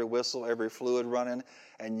bell, every whistle, every fluid running,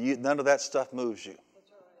 and none of that stuff moves you.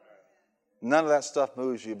 None of that stuff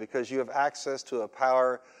moves you because you have access to a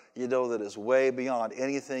power that is way beyond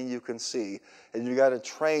anything you can see. And you got to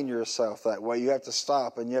train yourself that way. You have to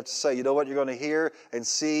stop and you have to say, you know what, you're going to hear and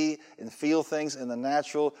see and feel things in the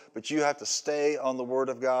natural, but you have to stay on the Word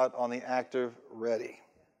of God, on the active ready.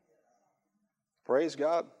 Praise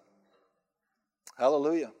God.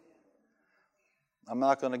 Hallelujah. I'm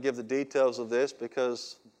not going to give the details of this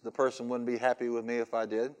because the person wouldn't be happy with me if I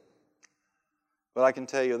did. But I can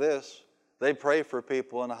tell you this. They pray for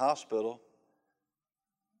people in the hospital,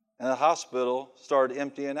 and the hospital started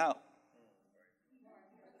emptying out.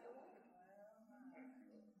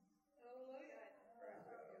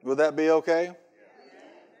 Would that be okay?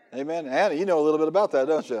 Amen. Anna, you know a little bit about that,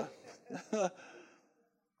 don't you?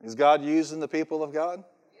 Is God using the people of God?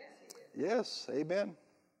 Yes, amen.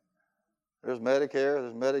 There's Medicare,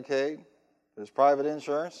 there's Medicaid, there's private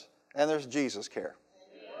insurance, and there's Jesus Care.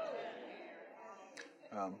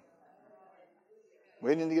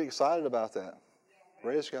 We need to get excited about that.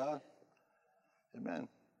 Praise God. Amen.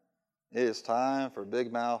 It is time for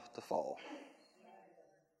Big Mouth to fall.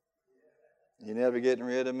 You're never getting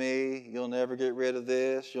rid of me. You'll never get rid of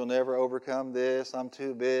this. You'll never overcome this. I'm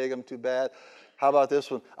too big. I'm too bad. How about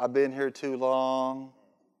this one? I've been here too long.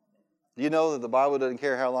 Do you know that the Bible doesn't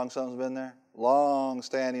care how long something's been there?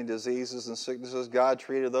 Long-standing diseases and sicknesses, God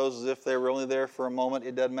treated those as if they were only there for a moment.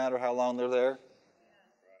 It doesn't matter how long they're there.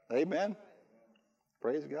 Amen.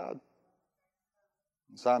 Praise God.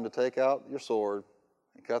 It's time to take out your sword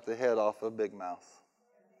and cut the head off of Big Mouth.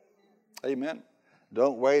 Amen.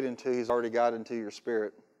 Don't wait until he's already got into your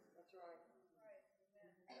spirit.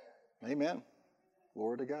 Amen.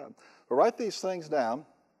 Glory to God. But write these things down.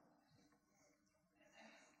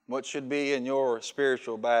 What should be in your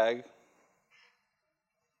spiritual bag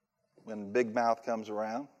when Big Mouth comes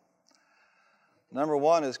around? Number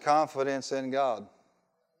one is confidence in God.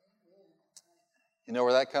 You know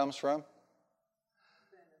where that comes from?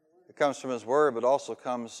 It comes from His Word, but also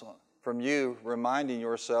comes from you reminding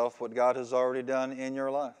yourself what God has already done in your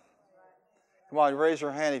life. Come on, raise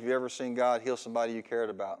your hand if you've ever seen God heal somebody you cared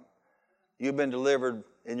about. You've been delivered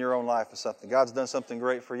in your own life of something. God's done something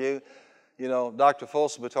great for you. You know, Dr.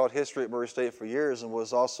 Folsom, who taught history at Murray State for years and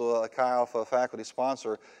was also a Chi Alpha faculty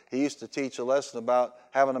sponsor, he used to teach a lesson about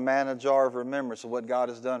having a manna jar of remembrance of what God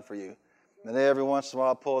has done for you. And every once in a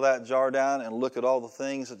while, pull that jar down and look at all the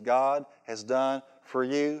things that God has done for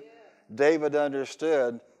you. David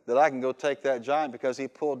understood that I can go take that giant because he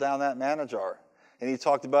pulled down that manna jar. And he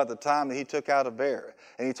talked about the time that he took out a bear.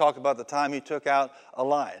 And he talked about the time he took out a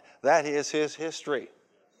lion. That is his history.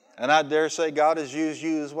 And I dare say God has used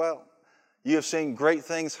you as well. You have seen great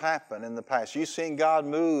things happen in the past. You've seen God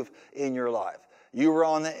move in your life. You were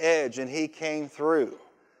on the edge and He came through.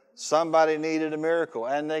 Somebody needed a miracle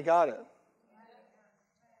and they got it.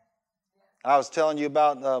 I was telling you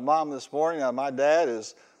about Mom this morning. My dad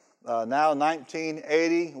is now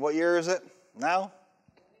 1980. What year is it now?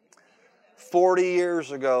 40 years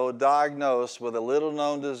ago, diagnosed with a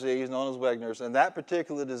little-known disease known as Wegener's. And that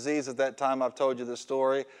particular disease at that time, I've told you this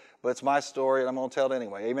story, but it's my story, and I'm going to tell it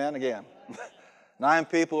anyway. Amen? Again. 9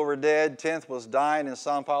 people were dead. 10th was dying in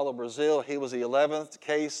Sao Paulo, Brazil. He was the 11th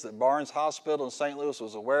case that Barnes Hospital in St. Louis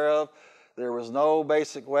was aware of. There was no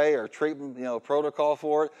basic way or treatment, protocol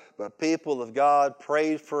for it, but people of God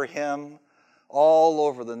prayed for him all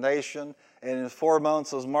over the nation. And in 4 months,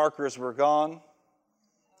 those markers were gone.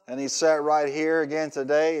 And he sat right here again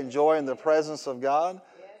today enjoying the presence of God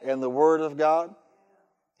and the Word of God.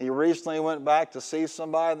 He recently went back to see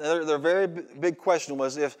somebody. Their very big question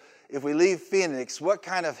was, if we leave Phoenix, what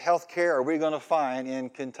kind of health care are we going to find in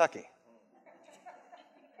Kentucky?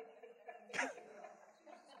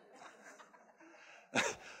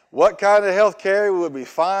 What kind of health care would we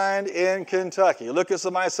find in Kentucky? Look at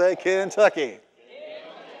somebody and say, Kentucky.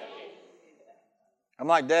 I'm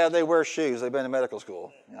like, Dad, they wear shoes. They've been in medical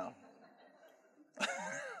school.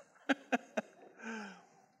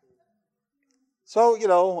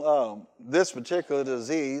 So, this particular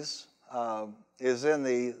disease is in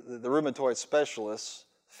the rheumatoid specialist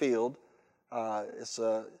field. It's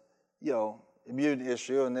a, immune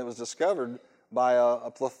issue, and it was discovered by a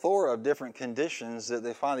plethora of different conditions that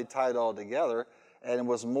they finally tied all together, and it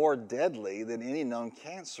was more deadly than any known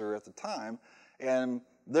cancer at the time. And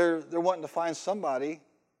they're wanting to find somebody,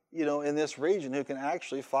 in this region who can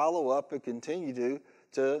actually follow up and continue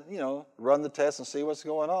to run the test and see what's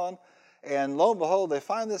going on. And lo and behold, they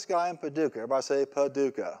find this guy in Paducah. Everybody say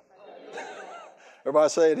Paducah. Everybody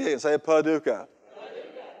say it again. Say Paducah.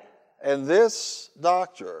 And this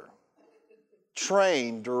doctor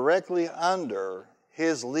trained directly under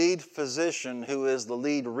his lead physician, who is the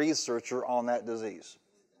lead researcher on that disease.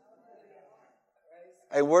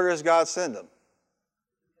 And where does God send him?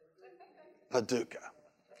 Paducah.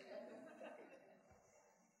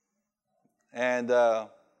 And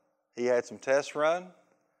he had some tests run.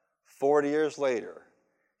 40 years later,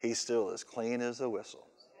 he's still as clean as a whistle.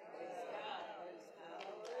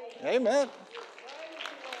 Amen.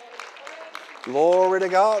 Glory to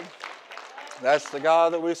God. That's the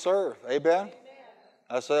God that we serve. Amen.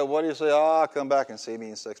 I said, what do you say? I'll come back and see me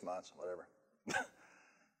in 6 months, whatever.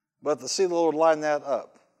 But to see the Lord line that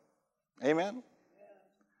up. Amen.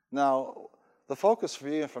 Now, the focus for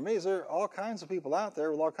you and for me is there are all kinds of people out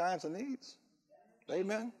there with all kinds of needs.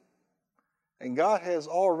 Amen. And God has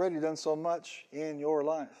already done so much in your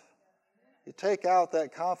life. You take out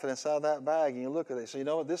that confidence out of that bag and you look at it and say, you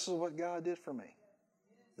know what, this is what God did for me.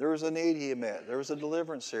 There was a need he met. There was a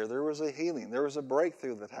deliverance here. There was a healing. There was a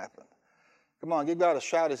breakthrough that happened. Come on, give God a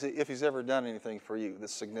shout if he's ever done anything for you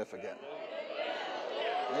that's significant.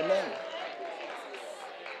 Amen.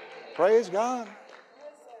 Praise God.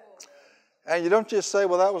 And you don't just say,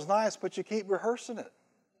 well, that was nice, but you keep rehearsing it.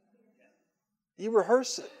 You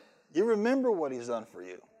rehearse it. You remember what he's done for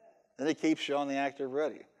you. And it keeps you on the active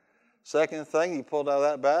ready. Second thing he pulled out of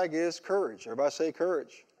that bag is courage. Everybody say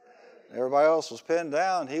courage. Everybody else was pinned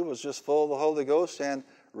down. He was just full of the Holy Ghost and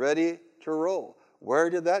ready to roll. Where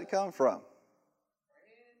did that come from?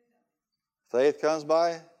 Faith comes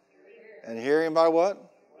by and hearing by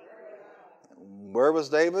what? Where was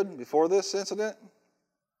David before this incident?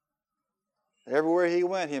 Everywhere he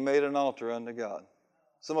went, he made an altar unto God.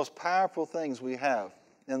 It's the most powerful things we have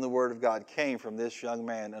in the Word of God came from this young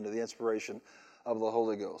man under the inspiration of the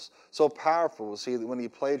Holy Ghost. So powerful was he that when he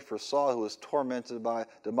played for Saul, who was tormented by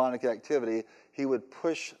demonic activity, he would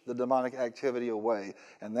push the demonic activity away.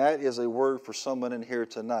 And that is a word for someone in here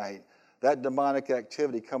tonight. That demonic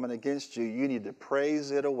activity coming against you, you need to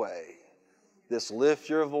praise it away. Just lift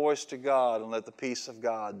your voice to God and let the peace of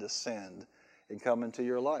God descend and come into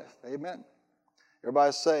your life. Amen.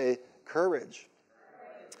 Everybody say courage.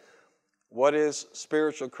 What is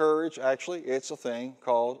spiritual courage? Actually, it's a thing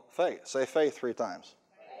called faith. Say faith 3 times.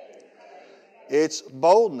 Faith. It's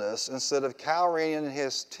boldness instead of cowering in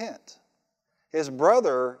his tent. His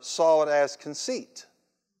brother saw it as conceit.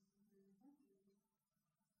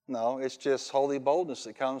 No, it's just holy boldness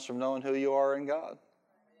that comes from knowing who you are in God.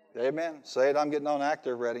 Amen. Say it, I'm getting on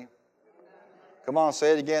active ready. Come on,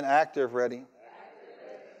 say it again, active ready.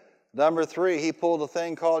 Number 3, he pulled a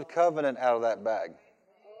thing called covenant out of that bag.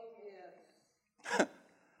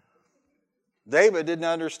 David didn't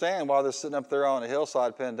understand why they're sitting up there on a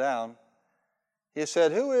hillside pinned down. He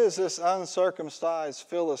said, who is this uncircumcised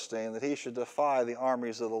Philistine that he should defy the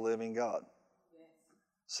armies of the living God? Yes.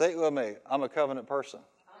 Say it with me. I'm a covenant person.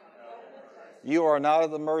 You are not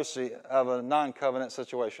at the mercy of a non-covenant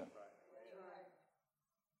situation.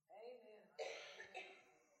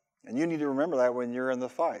 And you need to remember that when you're in the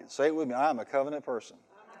fight. Say it with me. I'm a covenant person.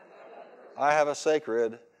 I have a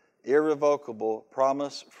sacred, irrevocable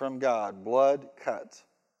promise from God, blood cut.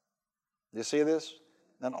 Do you see this?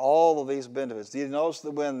 And all of these benefits. Do you notice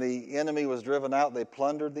that when the enemy was driven out, they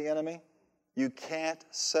plundered the enemy? You can't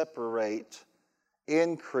separate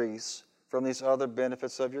increase from these other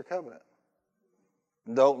benefits of your covenant.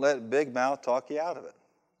 Don't let big mouth talk you out of it.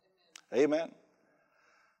 Amen.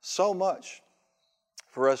 So much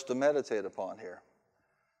for us to meditate upon here.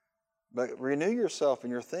 But renew yourself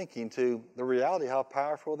in your thinking to the reality how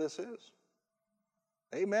powerful this is.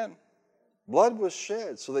 Amen. Blood was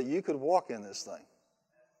shed so that you could walk in this thing.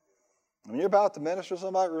 When you're about to minister to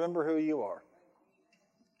somebody, remember who you are.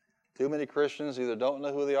 Too many Christians either don't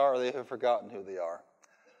know who they are or they have forgotten who they are.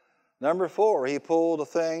 Number 4, he pulled a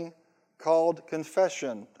thing called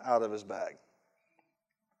confession out of his bag.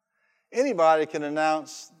 Anybody can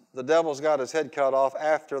announce the devil's got his head cut off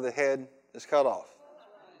after the head is cut off.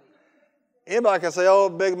 Anybody can say, oh,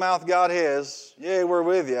 big mouth got his. Yeah, we're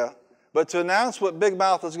with you. But to announce what big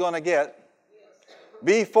mouth is going to get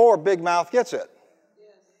before big mouth gets it.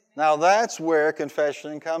 Now that's where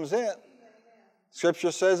confession comes in.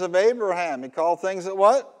 Scripture says of Abraham, he called things that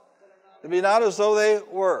what? To be not as though they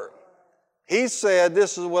were. He said,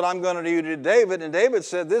 this is what I'm going to do to David. And David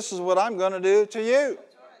said, this is what I'm going to do to you.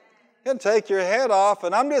 You can take your head off,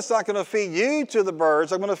 and I'm just not going to feed you to the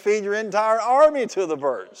birds. I'm going to feed your entire army to the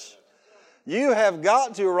birds. You have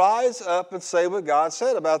got to rise up and say what God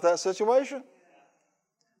said about that situation.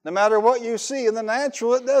 No matter what you see in the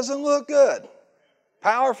natural, it doesn't look good.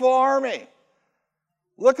 Powerful army.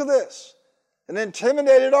 Look at this. An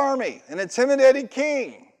intimidated army, an intimidated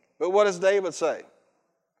king. But what does David say?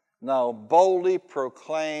 No, boldly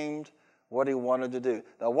proclaimed what he wanted to do.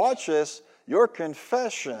 Now watch this. Your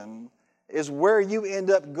confession is where you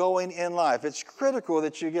end up going in life. It's critical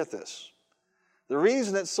that you get this. The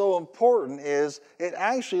reason it's so important is it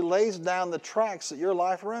actually lays down the tracks that your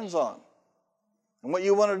life runs on. And what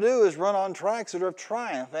you want to do is run on tracks that are of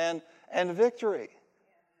triumph and victory.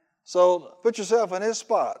 So put yourself in his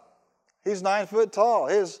spot. He's 9 foot tall.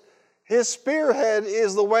 His spearhead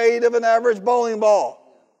is the weight of an average bowling ball.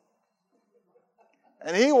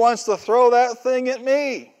 And he wants to throw that thing at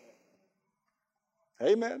me.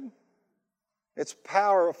 Amen. It's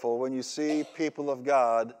powerful when you see people of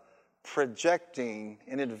God projecting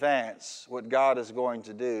in advance what God is going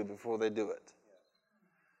to do before they do it.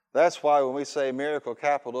 That's why when we say miracle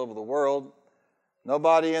capital over the world,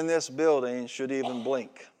 Nobody in this building should even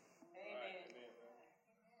blink.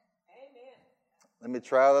 Let me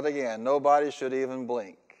try that again. Nobody should even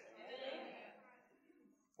blink.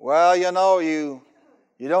 Well, you know, you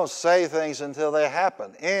don't say things until they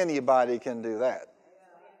happen. Anybody can do that.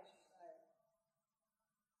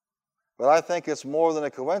 But I think it's more than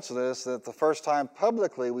a coincidence that the first time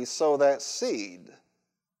publicly we sow that seed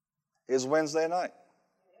is Wednesday night.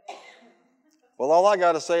 Well, all I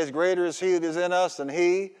got to say is greater is he that is in us than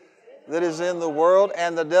he that is in the world,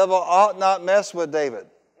 and the devil ought not mess with David.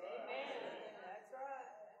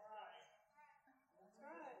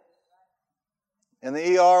 In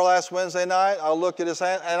the ER last Wednesday night, I looked at his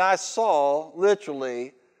hand and I saw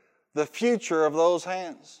literally the future of those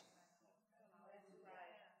hands.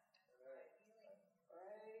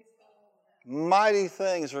 Mighty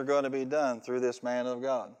things are going to be done through this man of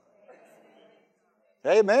God.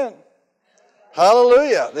 Amen.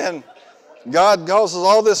 Hallelujah. Then God causes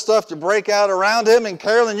all this stuff to break out around him, and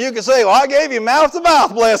Carolyn, you can say, well, I gave you mouth to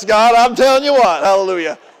mouth, bless God. I'm telling you what.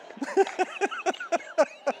 Hallelujah.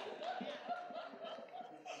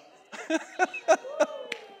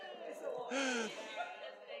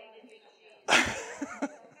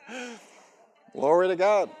 Glory to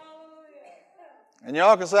God. And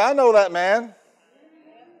y'all can say, I know that man.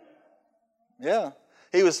 Yeah.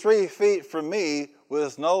 He was 3 feet from me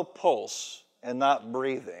with no pulse and not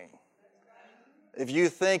breathing. If you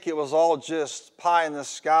think it was all just pie in the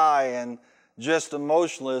sky and just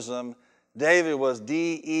emotionalism, David was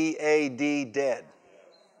D-E-A-D, dead.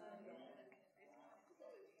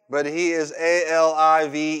 But he is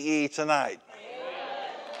A-L-I-V-E tonight.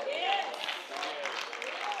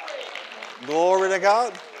 Glory to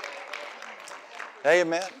God.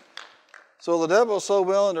 Amen. So the devil's so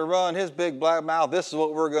willing to run his big black mouth, this is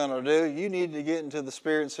what we're going to do. You need to get into the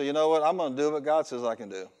Spirit and say, you know what, I'm going to do what God says I can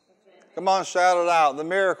do. Come on, shout it out. The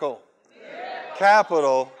miracle.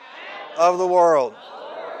 Capital of the world.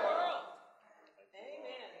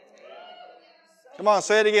 Come on,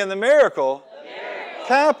 say it again. The miracle.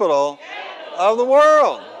 Capital of the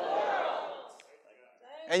world.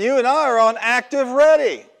 And you and I are on active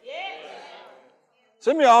ready.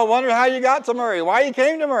 Some of y'all wonder how you got to Murray, why you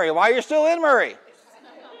came to Murray, why you're still in Murray.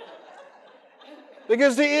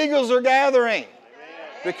 Because the eagles are gathering.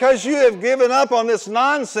 Because you have given up on this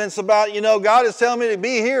nonsense about, you know, God is telling me to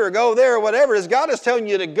be here or go there or whatever it is. God is telling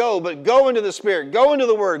you to go, but go into the Spirit, go into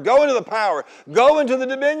the Word, go into the power, go into the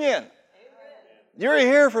dominion. You're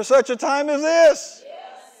here for such a time as this.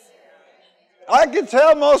 I can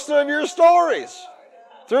tell most of your stories.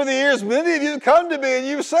 Through the years, many of you have come to me and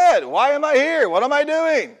you've said, why am I here? What am I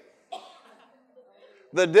doing?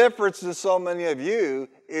 The difference in so many of you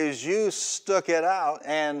is you stuck it out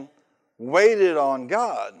and waited on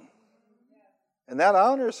God. And that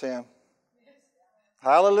honors Him.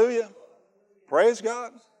 Hallelujah. Praise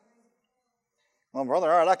God. Well, Brother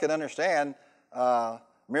Art, I can understand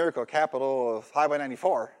miracle capital of Highway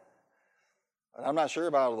 94. But I'm not sure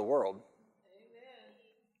about the world.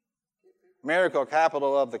 Miracle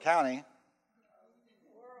capital of the county.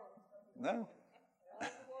 No.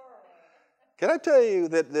 Can I tell you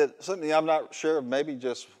that something I'm not sure of, maybe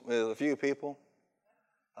just with a few people?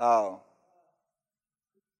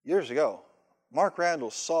 Years ago, Mark Randall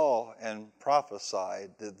saw and prophesied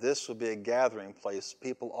that this would be a gathering place.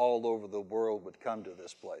 People all over the world would come to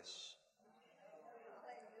this place.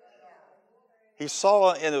 He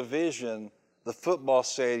saw in a vision the football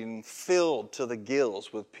stadium filled to the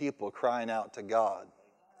gills with people crying out to God.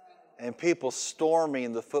 And people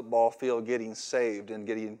storming the football field getting saved and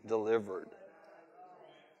getting delivered.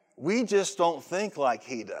 We just don't think like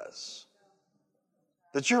he does.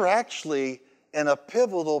 That you're actually in a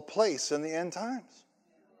pivotal place in the end times.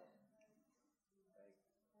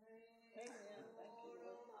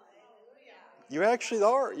 You actually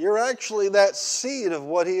are. You're actually that seed of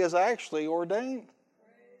what he has actually ordained.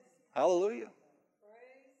 Hallelujah.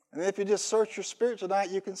 And if you just search your spirit tonight,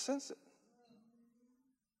 you can sense it.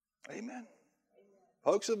 Amen.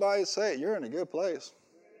 Folks, everybody say it. You're in a good place.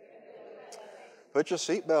 Put your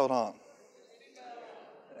seatbelt on.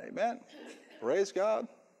 Amen. Praise God.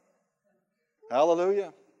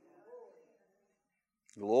 Hallelujah.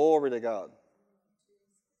 Glory to God.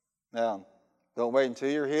 Now, don't wait until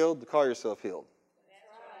you're healed to call yourself healed.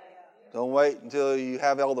 Don't wait until you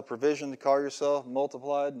have all the provision to call yourself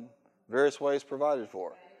multiplied in various ways provided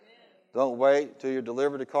for. Don't wait till you're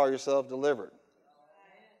delivered to call yourself delivered.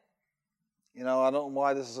 You know, I don't know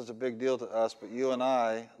why this is such a big deal to us, but you and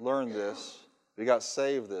I learned this. We got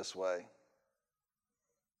saved this way.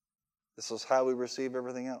 This is how we receive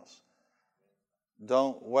everything else.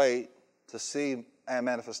 Don't wait to see a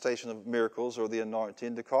manifestation of miracles or the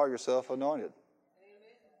anointing to call yourself anointed.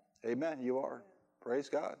 Amen. You are. Praise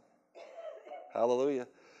God. Hallelujah.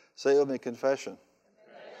 Say it with me, confession.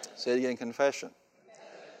 Say it again, confession.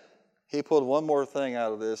 He pulled one more thing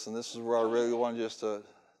out of this, and this is where I really want just to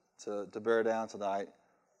bear down tonight.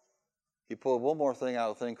 He pulled one more thing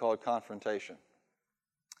out of a thing called confrontation.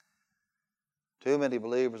 Too many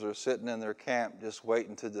believers are sitting in their camp just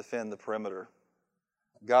waiting to defend the perimeter.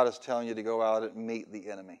 God is telling you to go out and meet the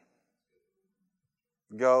enemy.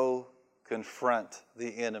 Go confront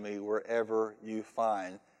the enemy wherever you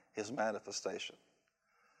find his manifestation.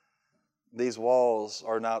 These walls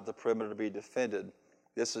are not the perimeter to be defended.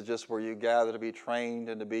 This is just where you gather to be trained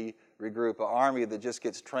and to be regrouped. An army that just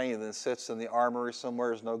gets trained and then sits in the armory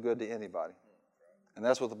somewhere is no good to anybody. And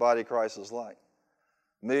that's what the body of Christ is like.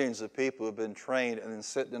 Millions of people have been trained and then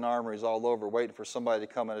sitting in armories all over waiting for somebody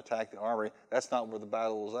to come and attack the armory. That's not where the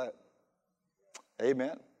battle is at.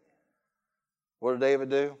 Amen. What did David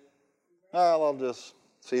do? Well, I'll just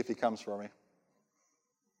see if he comes for me.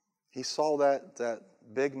 He saw that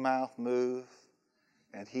big mouth move,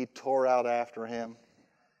 and he tore out after him.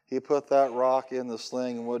 He put that rock in the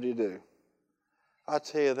sling, and what did he do? I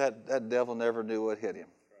tell you, that devil never knew what hit him.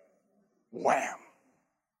 Wham!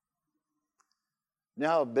 You know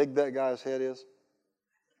how big that guy's head is?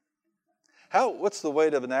 What's the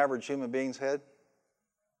weight of an average human being's head?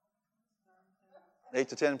 8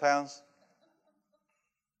 to 10 pounds?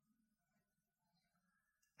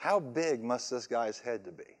 How big must this guy's head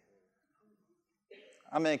to be?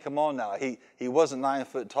 I mean, come on now. He wasn't 9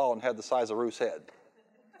 foot tall and had the size of Ruth's head.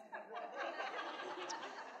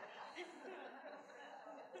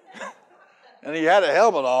 And he had a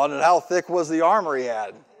helmet on, and how thick was the armor he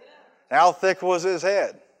had? How thick was his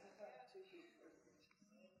head?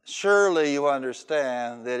 Surely you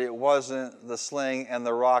understand that it wasn't the sling and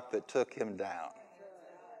the rock that took him down.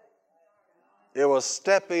 It was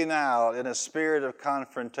stepping out in a spirit of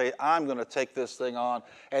confrontation. I'm going to take this thing on,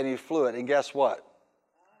 and he flew it. And guess what?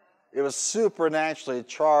 It was supernaturally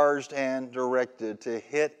charged and directed to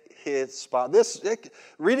hit his spot.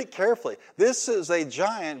 Read it carefully. This is a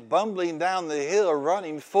giant bumbling down the hill,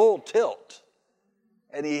 running full tilt.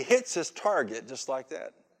 And he hits his target just like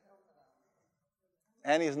that.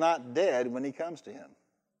 And he's not dead when he comes to him.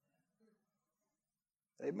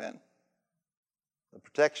 Amen. The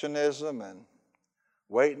protectionism and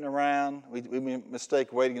waiting around. We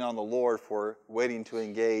mistake waiting on the Lord for waiting to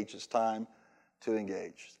engage. It's time to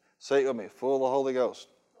engage. Say it with me. Full of the Holy Ghost.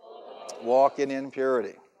 Walking in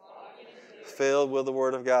purity. Filled with the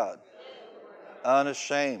Word of God.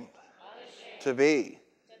 Unashamed. To be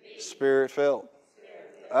Spirit-filled.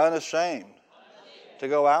 Unashamed. To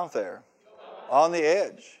go out there on the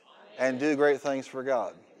edge and do great things for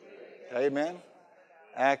God. Amen.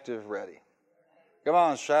 Active ready. Come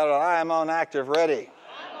on, shout out, I am on active ready.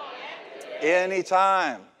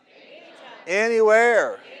 Anytime.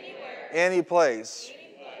 Anywhere. Any place.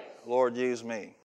 Lord, use me.